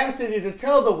audacity to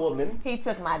tell the woman, he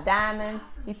took my diamonds.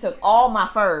 He took all my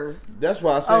furs. That's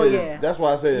why I said. That's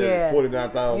why I said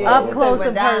 $49,000. Up close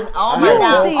and all my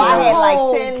diamonds. I had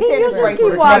like 10 tennis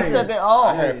bracelets. They took it all.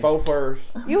 I had 4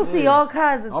 furs. You'll see all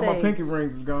kinds of all things. All my pinky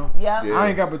rings is gone. Yep. I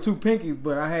ain't got but 2 pinkies,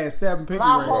 but I had 7 pinky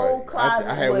my rings. My whole closet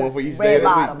I had one for each red day.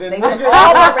 Bottoms. They took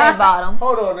all my red bottoms.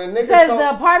 Hold on, the nigga says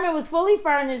the apartment was fully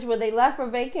furnished when they left for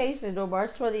vacation on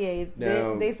March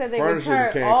 28th. They said they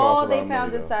returned all they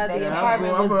found inside the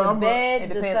apartment was the bed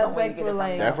the suspects were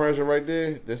laying. That furniture right there.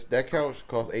 that couch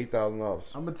cost $8,000.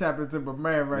 I'm gonna tap into my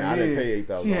man right here. I didn't pay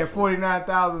 $8,000. She had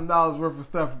 $49,000 worth of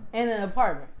stuff in an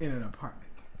apartment.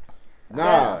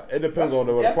 Nah, it depends on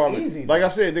the apartment. Easy, like I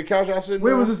said, the couch I sit.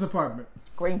 Where was this apartment?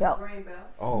 Greenbelt.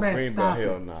 Oh, man, Greenbelt,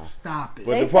 hell nah. Stop it.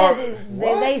 But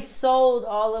they sold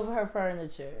all of her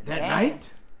furniture. That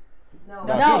night? No,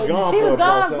 she was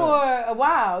gone for a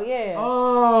while, yeah.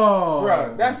 Oh.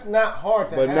 Bro, that's not hard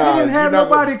to happen. She didn't have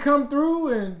nobody come through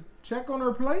and check on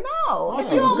her place? No.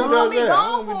 She was gonna be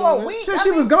gone for a week.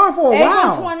 She was gone for a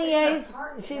while. April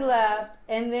 28th, she left.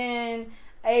 And then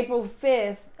April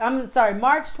 5th,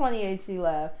 March 28th, she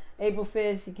left. April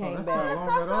 5th, she came back. That's why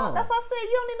I said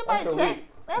you don't need nobody to check.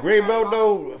 Greenbelt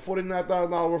though,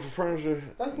 $49,000 worth of furniture.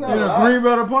 That's not in a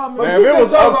Greenbelt apartment. Man, if it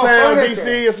was uptown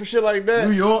DC or some shit like that,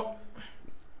 New York.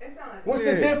 What's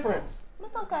the difference?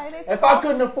 It's okay. If I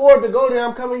couldn't afford to go there,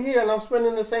 I'm coming here and I'm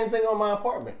spending the same thing on my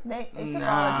apartment.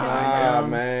 Nah,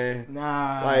 man.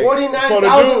 Nah. Like,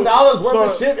 $49,000 worth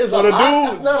of shit is a lot.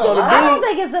 That's not a lot. I don't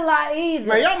think it's a lot either.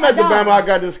 Man, y'all met the Bama. I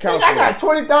got this couch. I got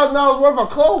 $20,000 worth of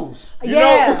clothes. You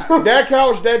know, that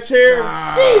couch, that chair.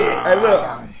 Hey, look.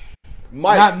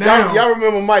 Mike, y'all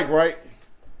remember Mike, right?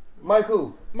 Mike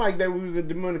who? Mike that we was in the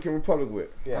Dominican Republic with.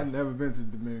 Yes. I've never been to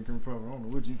the Dominican Republic. I don't know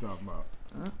what you talking about.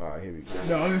 All right, here we go.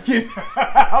 No, I'm just kidding.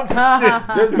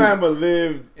 This man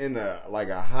lived in a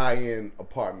high-end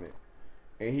apartment,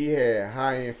 and he had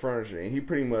high-end furniture, and he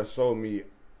pretty much sold me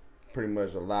a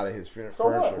lot of his furniture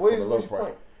for the low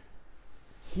price.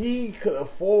 He could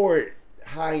afford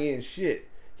high-end shit.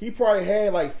 He probably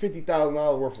had like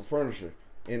 $50,000 worth of furniture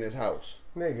in his house.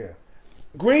 Nigga.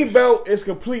 Greenbelt is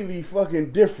completely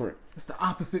fucking different. It's the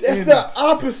opposite. That's the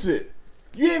opposite.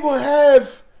 You ain't gonna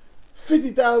have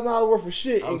 $50,000 worth of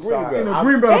shit in Greenbelt. In a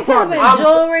Greenbelt apartment.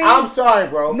 I'm sorry,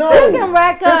 bro. No. They can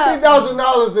rack up.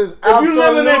 $50,000 is if you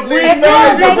living in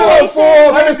Greenbelt, you can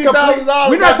afford $50,000.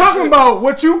 We're not talking about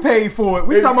what you paid for it.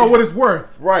 We're talking about what it's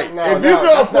worth. Right. No, if you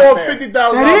can afford $50,000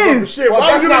 worth of shit,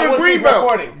 why would you live in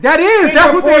Greenbelt? That is.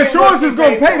 That's what the insurance is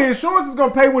going to pay. The insurance is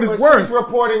going to pay what it's worth. She's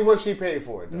reporting what she paid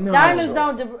for it. No. Diamonds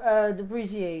don't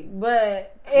depreciate,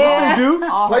 but yes, they do.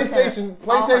 PlayStation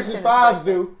 5s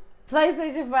do.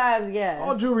 PlayStation 5s, yeah.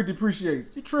 All jewelry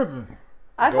depreciates. You tripping.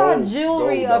 I thought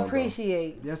jewelry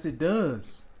appreciates. Yes, it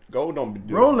does. Gold don't be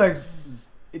doing Rolex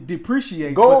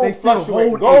depreciates, but they still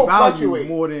hold a value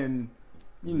more than,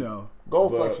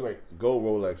 Gold fluctuates. Gold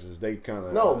Rolexes, they kind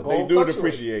of... No, they do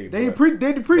depreciate. They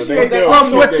depreciate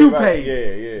from what you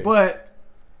pay. Yeah. But...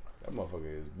 That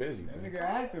motherfucker is busy. That nigga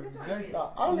active. I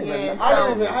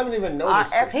haven't even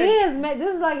noticed.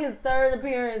 This is like his third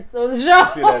appearance on the show.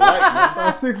 See that light, man? That's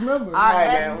our 6 members. All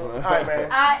right, man.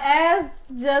 I asked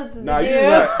Justin. But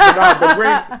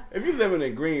if you living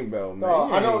in Greenbelt, man.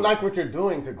 I don't like what you're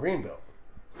doing to Greenbelt.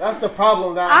 That's the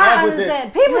problem that I have with this.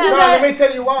 People do that. Let me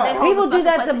tell you why. People do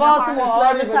that to Baltimore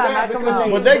all the time.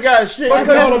 But they got shit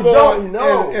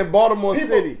in Baltimore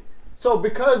City. So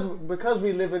because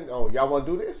we live in y'all want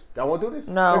to do this? Y'all want to do this?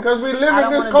 No. Because we live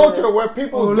in this culture where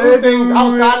people do things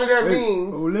outside of their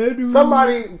means.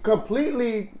 Somebody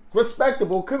completely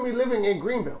respectable could be living in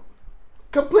Greenbelt.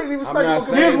 Completely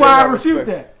respectable. Here's why I refute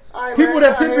that. People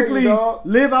that typically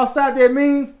live outside their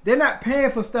means, they're not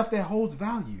paying for stuff that holds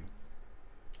value.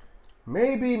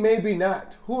 Maybe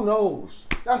not. Who knows?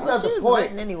 That's not the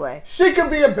point. Anyway, she could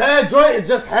be a bad joint and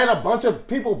just had a bunch of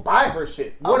people buy her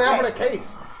shit. Whatever the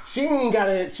case. She ain't got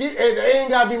it. It ain't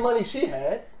got to be money she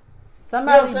had.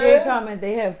 Somebody did comment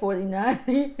they had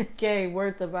 $49K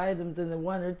worth of items in the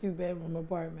 1 or 2 bedroom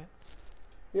apartment.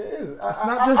 Yeah, it is. It's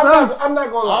not just us. I'm not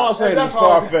going to lie. All I'm saying is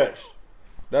far-fetched.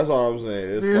 That's all I'm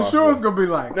saying. The insurance going to be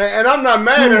like. And I'm not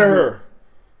mad at her.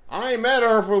 I ain't mad at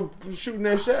her for shooting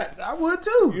that shot. I would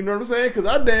too. You know what I'm saying? Because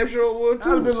I damn sure would too.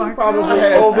 I'd have been like, I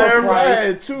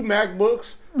had 2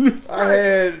 MacBooks.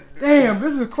 Damn,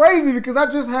 this is crazy because I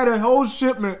just had a whole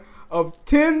shipment of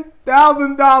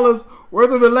 $10,000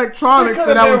 worth of electronics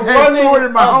that I was stored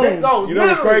in my home. You know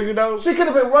what's crazy though? She could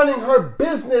have been running her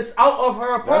business out of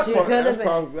her apartment.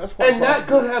 And that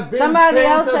could have been somebody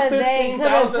else said they could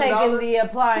have taken the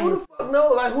appliance. Who the fuck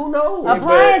knows? Like who knows?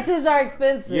 Appliances are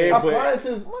expensive. Yeah,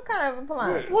 appliances. What kind of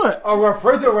appliance? What? A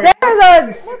refrigerator.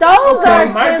 There's a stoves are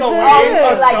expensive.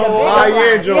 Like the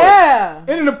high-end joint. Yeah.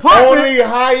 In an apartment, only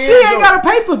high-end she ain't got to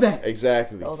pay for that.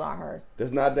 Exactly. Those aren't hers.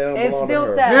 That's not that. It's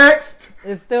still theft. Next.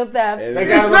 It's still theft.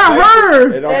 It's not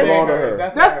hers. It don't belong to her.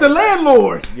 That's the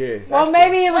landlord. Yeah. Well,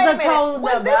 maybe it was a total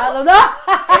number. I don't know.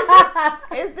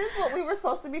 Is this what we were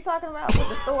supposed to be talking about with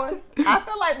the store? I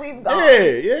feel like we've gone.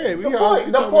 Yeah.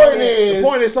 The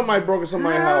point is somebody broke in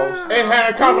somebody's house and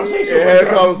had a conversation.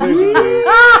 And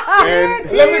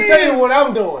let me tell you what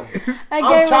I'm doing.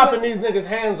 I'm chopping these niggas'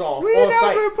 hands off on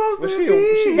site. Supposed to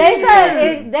be. They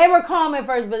said they were calm at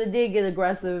first, but it did get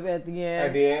aggressive at the end.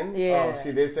 At the end? Yeah. Oh,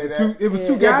 she did say that? It was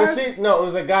two guys? But it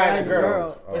was a guy and a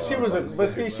girl. But she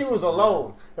was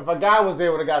alone. If a guy was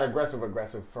there, would have got aggressive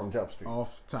from Jump Street.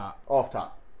 Off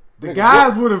top. The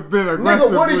guys would have been aggressive.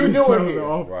 Nigga, what are you doing here?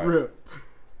 Off rip.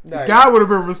 The guy would have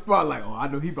been responding like, "Oh, I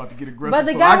know he about to get aggressive." But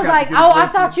the guy was like, "Oh, I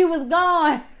thought you was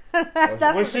gone."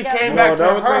 When she came back to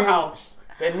her house,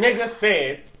 the nigga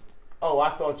said, "Oh, I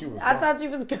thought you was gone." I thought you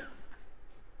was gone.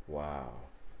 Wow.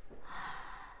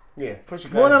 Yeah, push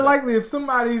your More than likely, if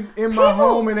somebody's in my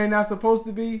home and they're not supposed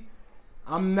to be,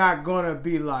 I'm not gonna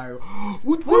be like,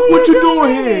 what you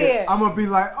doing here? I'm gonna be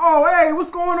like, oh, hey,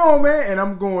 what's going on, man? And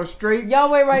I'm going straight. Y'all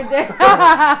wait right there.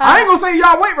 I ain't gonna say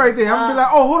y'all wait right there. I'm gonna be like,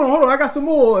 oh, hold on, I got some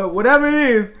more, whatever it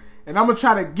is. And I'm gonna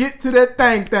try to get to that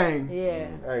thing. Yeah.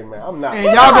 Hey, man, I'm not. And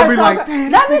y'all gonna be like,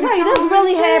 damn, let me tell you, this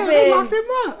really happened. Locked him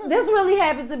up. This really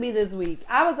happened to me this week.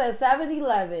 I was at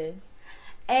 7-Eleven,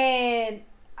 and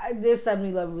this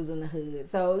 7-Eleven was in the hood.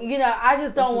 So, I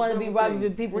just don't want to be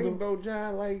rubbing people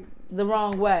the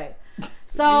wrong way.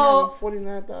 So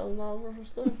 $49,000 worth of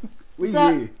stuff.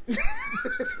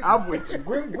 I'm with you.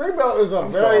 Greenbelt is a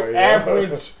very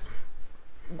average.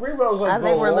 Greenbelt is like I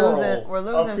think we're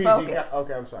losing focus.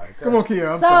 Okay, I'm sorry. Come on,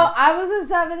 Kia. I'm sorry. So I was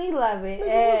at 7-Eleven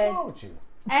what's wrong with you?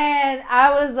 And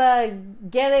I was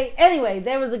getting. Anyway,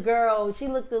 there was a girl. She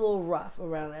looked a little rough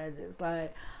around the edges,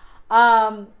 like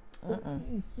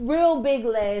real big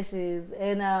lashes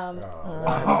and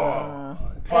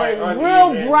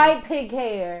real bright pink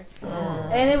hair,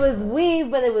 and it was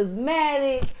weave, but it was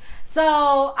matted.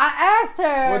 So I asked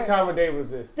her. What time of day was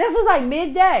this? This was like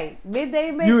midday.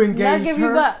 You engaged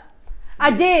her?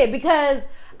 I did, because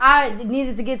I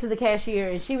needed to get to the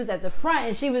cashier, and she was at the front,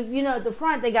 and she was, at the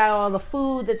front they got all the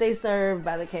food that they served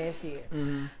by the cashier.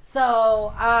 Mm-hmm.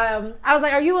 So I was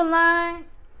like, "Are you in line?"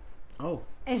 Oh.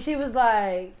 And she was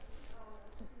like,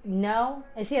 "No,"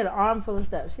 and she had an armful of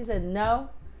stuff. She said no.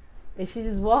 And she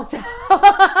just walked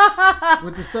out.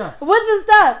 With the stuff? With the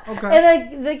stuff. Okay.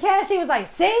 And the cashier was like,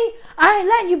 "See? I ain't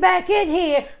letting you back in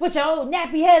here with your old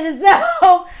nappy headed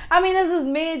self." I mean, this was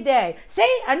midday.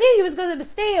 "See? I knew you was going to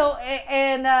steal."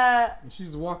 And she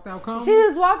just walked out calmly? She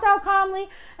just walked out calmly.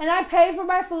 And I paid for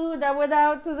my food. I went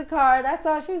out to the car. I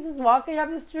saw she was just walking up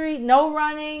the street. No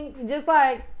running. Just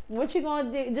like, what you going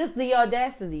to do? Just the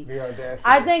audacity.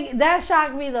 I think that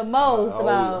shocked me the most.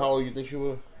 How old you think she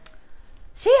was?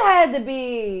 She had to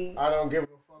be. I don't give a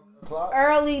fuck.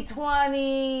 Early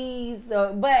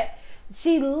 20s, but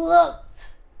she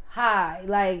looked high.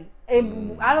 Like I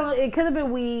don't know. It could have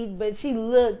been weed, but she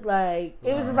looked like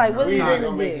it was just like, what are you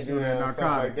gonna make you do that and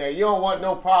stuff like that? You don't want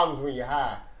no problems when you're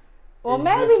high. Well,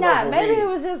 maybe not. Maybe it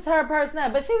was just her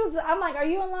personality. But she was. I'm like, "Are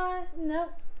you in line?" No.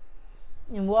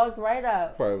 And walked right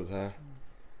out. Probably was high.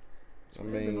 I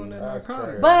mean,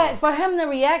 but for him to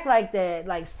react like that,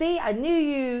 like, "See, I knew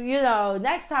you,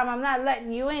 next time I'm not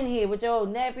letting you in here with your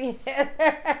old nappy head."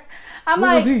 I'm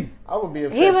Where like, was he? I would be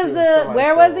upset. He was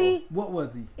where was he? What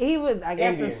was he? He was, I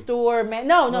guess, Indian. the store man.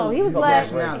 No, he was black.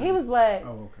 He was black.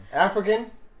 Oh, okay.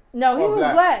 African? No, he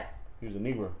was black. He was a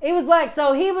Negro. He was black.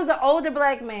 So he was an older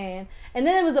black man. And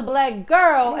then there was a black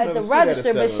girl at the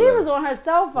register, but she was on her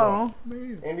cell phone.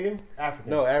 Indians? African?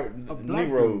 No,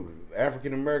 Negro.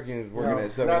 African Americans working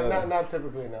at 7-Eleven. Not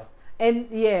typically, no. And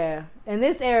in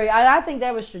this area, I think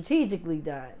that was strategically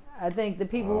done. I think the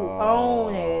people who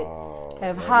own it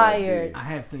have hired. I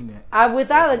have seen that. I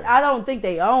don't think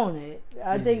they own it.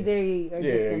 I think they are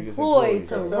just employed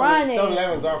to run it.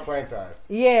 7-Elevens are franchised.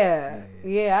 Yeah.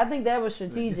 I think that was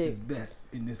strategic. This is best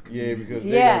in this community. Yeah, because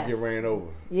they're going to get ran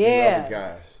over. Yeah. These other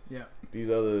guys. Yeah. These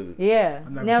other. Yeah.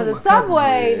 Now the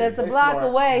subway that's a block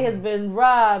away has been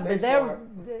robbed, but they're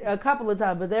a couple of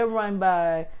times, but they're run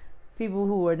by people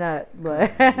who are not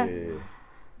black.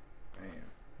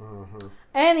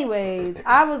 Anyways,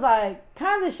 I was like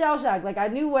kind of shell shocked. Like I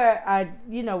knew where I,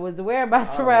 was aware of my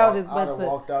surroundings, I'd but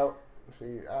walked out.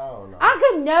 See, I don't know. I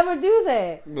could never do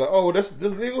that. Like, oh, this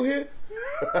legal here?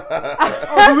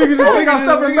 So we can just take our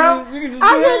stuff and bounce? I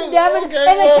could never. Okay,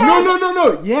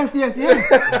 no. Yes.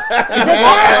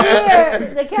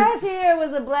 The cashier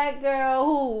was a black girl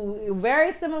who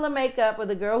very similar makeup with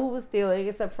the girl who was stealing,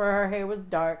 except for her hair was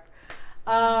dark.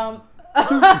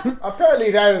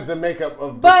 Apparently, that is the makeup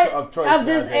of choice of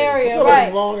this area, so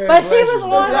right? But she was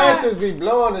on her lashes be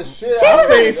blowing the shit. I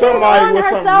seen somebody with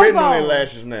something written on their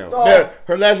lashes now.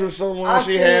 Her lashes were so long.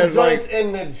 She had joints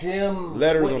in the gym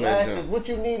letters with on lashes. What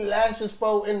you need lashes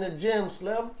for in the gym,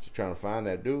 Slim? She's trying to find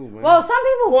that dude, man. Well, some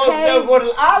people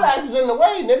the eyelashes in the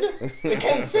way, nigga. They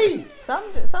can't see.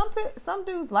 Some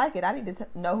dudes like it. I need to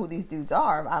know who these dudes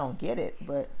are. I don't get it,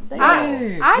 but they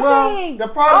I think the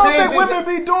problem is women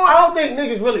be doing. I don't think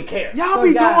niggas really care. Y'all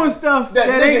be doing stuff that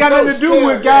ain't got nothing to do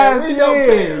with guys.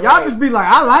 Y'all just be like,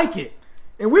 I like it.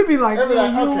 And we be like, you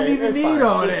don't even need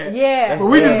all that. Yeah. But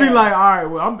we just be like, all right,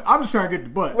 well, I'm just trying to get the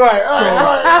butt. Right.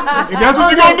 If that's what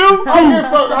you're going to do,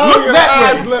 look that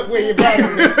way. Look where you're back.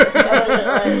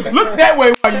 Look that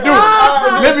way while you do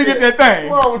it. Let me get that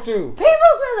thing. What's wrong with you?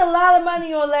 People spend a lot of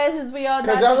money on lashes for y'all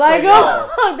not to like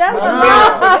them. That's a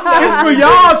lot. It's for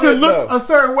y'all to look a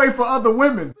certain way for other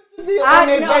women. I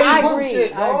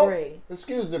agree.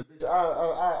 Excuse the.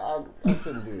 I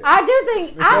shouldn't do that. I do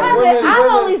think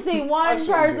I've only seen one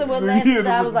person with lashes that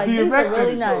I was like, these are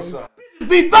really nice.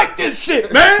 Be like this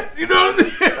shit, man. You know what I'm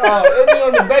saying? It be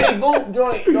on the Betty Boop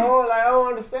joint, dog. Like, I don't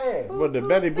understand. But the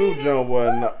Betty Boop joint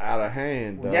wasn't out of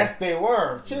hand, though. Yes, they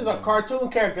were. She's a cartoon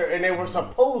character, and they were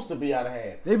supposed to be out of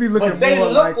hand. They be looking, but they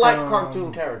look like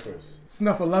cartoon characters.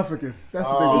 Snuffleupagus. That's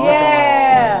what they be looking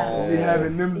like. They be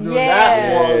having them joints.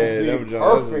 That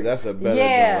was perfect. That's a better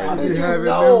joint. They be having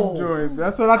them joints.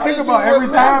 That's what I think about every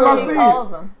time I see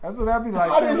it. That's what I be like.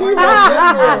 Do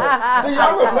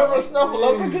y'all remember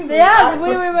Snuffleupagus? Yeah, we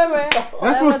remember.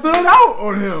 That's what stood out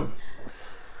on him.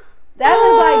 That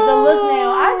is like the look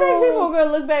now. I think people are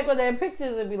gonna look back on their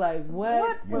pictures and be like,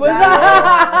 "What?"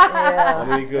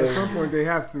 I mean, at some point they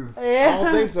have to. Yeah. I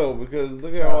don't think so because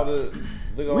look at all the.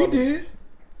 We did.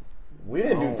 We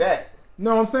didn't do that.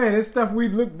 No, I'm saying it's stuff we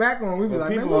look back on. We be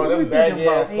like, man, what was we thinking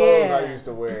about? Clothes I used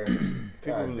to wear.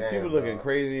 People looking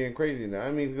crazy and crazy now.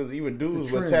 I mean, because even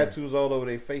dudes with tattoos all over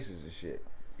their faces and shit.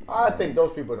 I think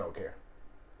those people don't care.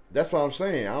 That's what I'm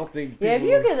saying. I don't think. If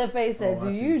you get a face tattoo,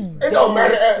 it don't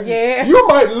matter. You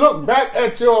might look back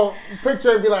at your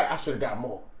picture and be like, I should have got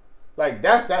more. Like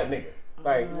that's that nigga.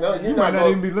 Like no, you might not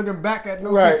even be looking back at no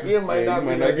pictures. You might not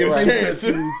get a chance.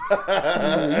 You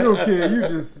don't care. You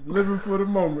just living for the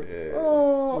moment.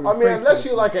 I mean, unless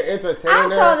you like an entertainer. I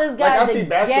saw this guy like I see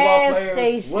basketball players.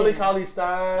 Station. Willie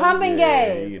Cauley-Stein. Pumping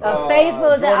gas. A face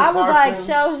full of that. I was like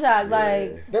shell shocked.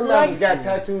 Like them guys got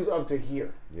tattoos up to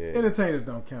here. Yeah. Entertainers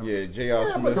don't count. Yeah, J.R.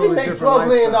 Smith. He make $12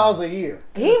 million a year.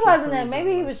 He wasn't that.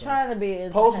 Maybe he was trying to be.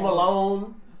 Post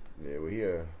Malone. Yeah, well,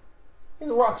 he's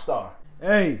a rock star.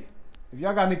 Hey, if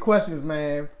y'all got any questions,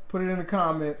 man, put it in the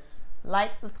comments.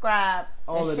 Like, subscribe,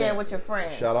 and share with your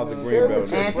friends. Shout out to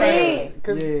Greenbelt and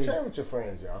family. Share with your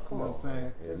friends, y'all. Come on, I'm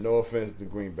saying. Yeah, no offense to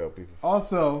Greenbelt people.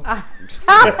 Also, I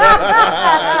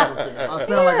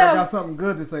sound like I got something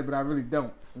good to say, but I really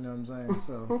don't. You know what I'm saying?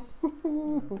 So.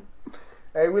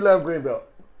 Hey, we love Greenbelt.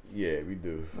 Yeah, we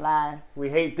do. Lies. We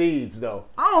hate thieves, though.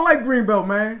 I don't like Greenbelt,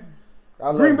 man.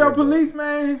 Greenbelt police,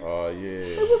 man. Oh, yeah.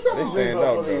 Hey, they stand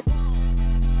out, though.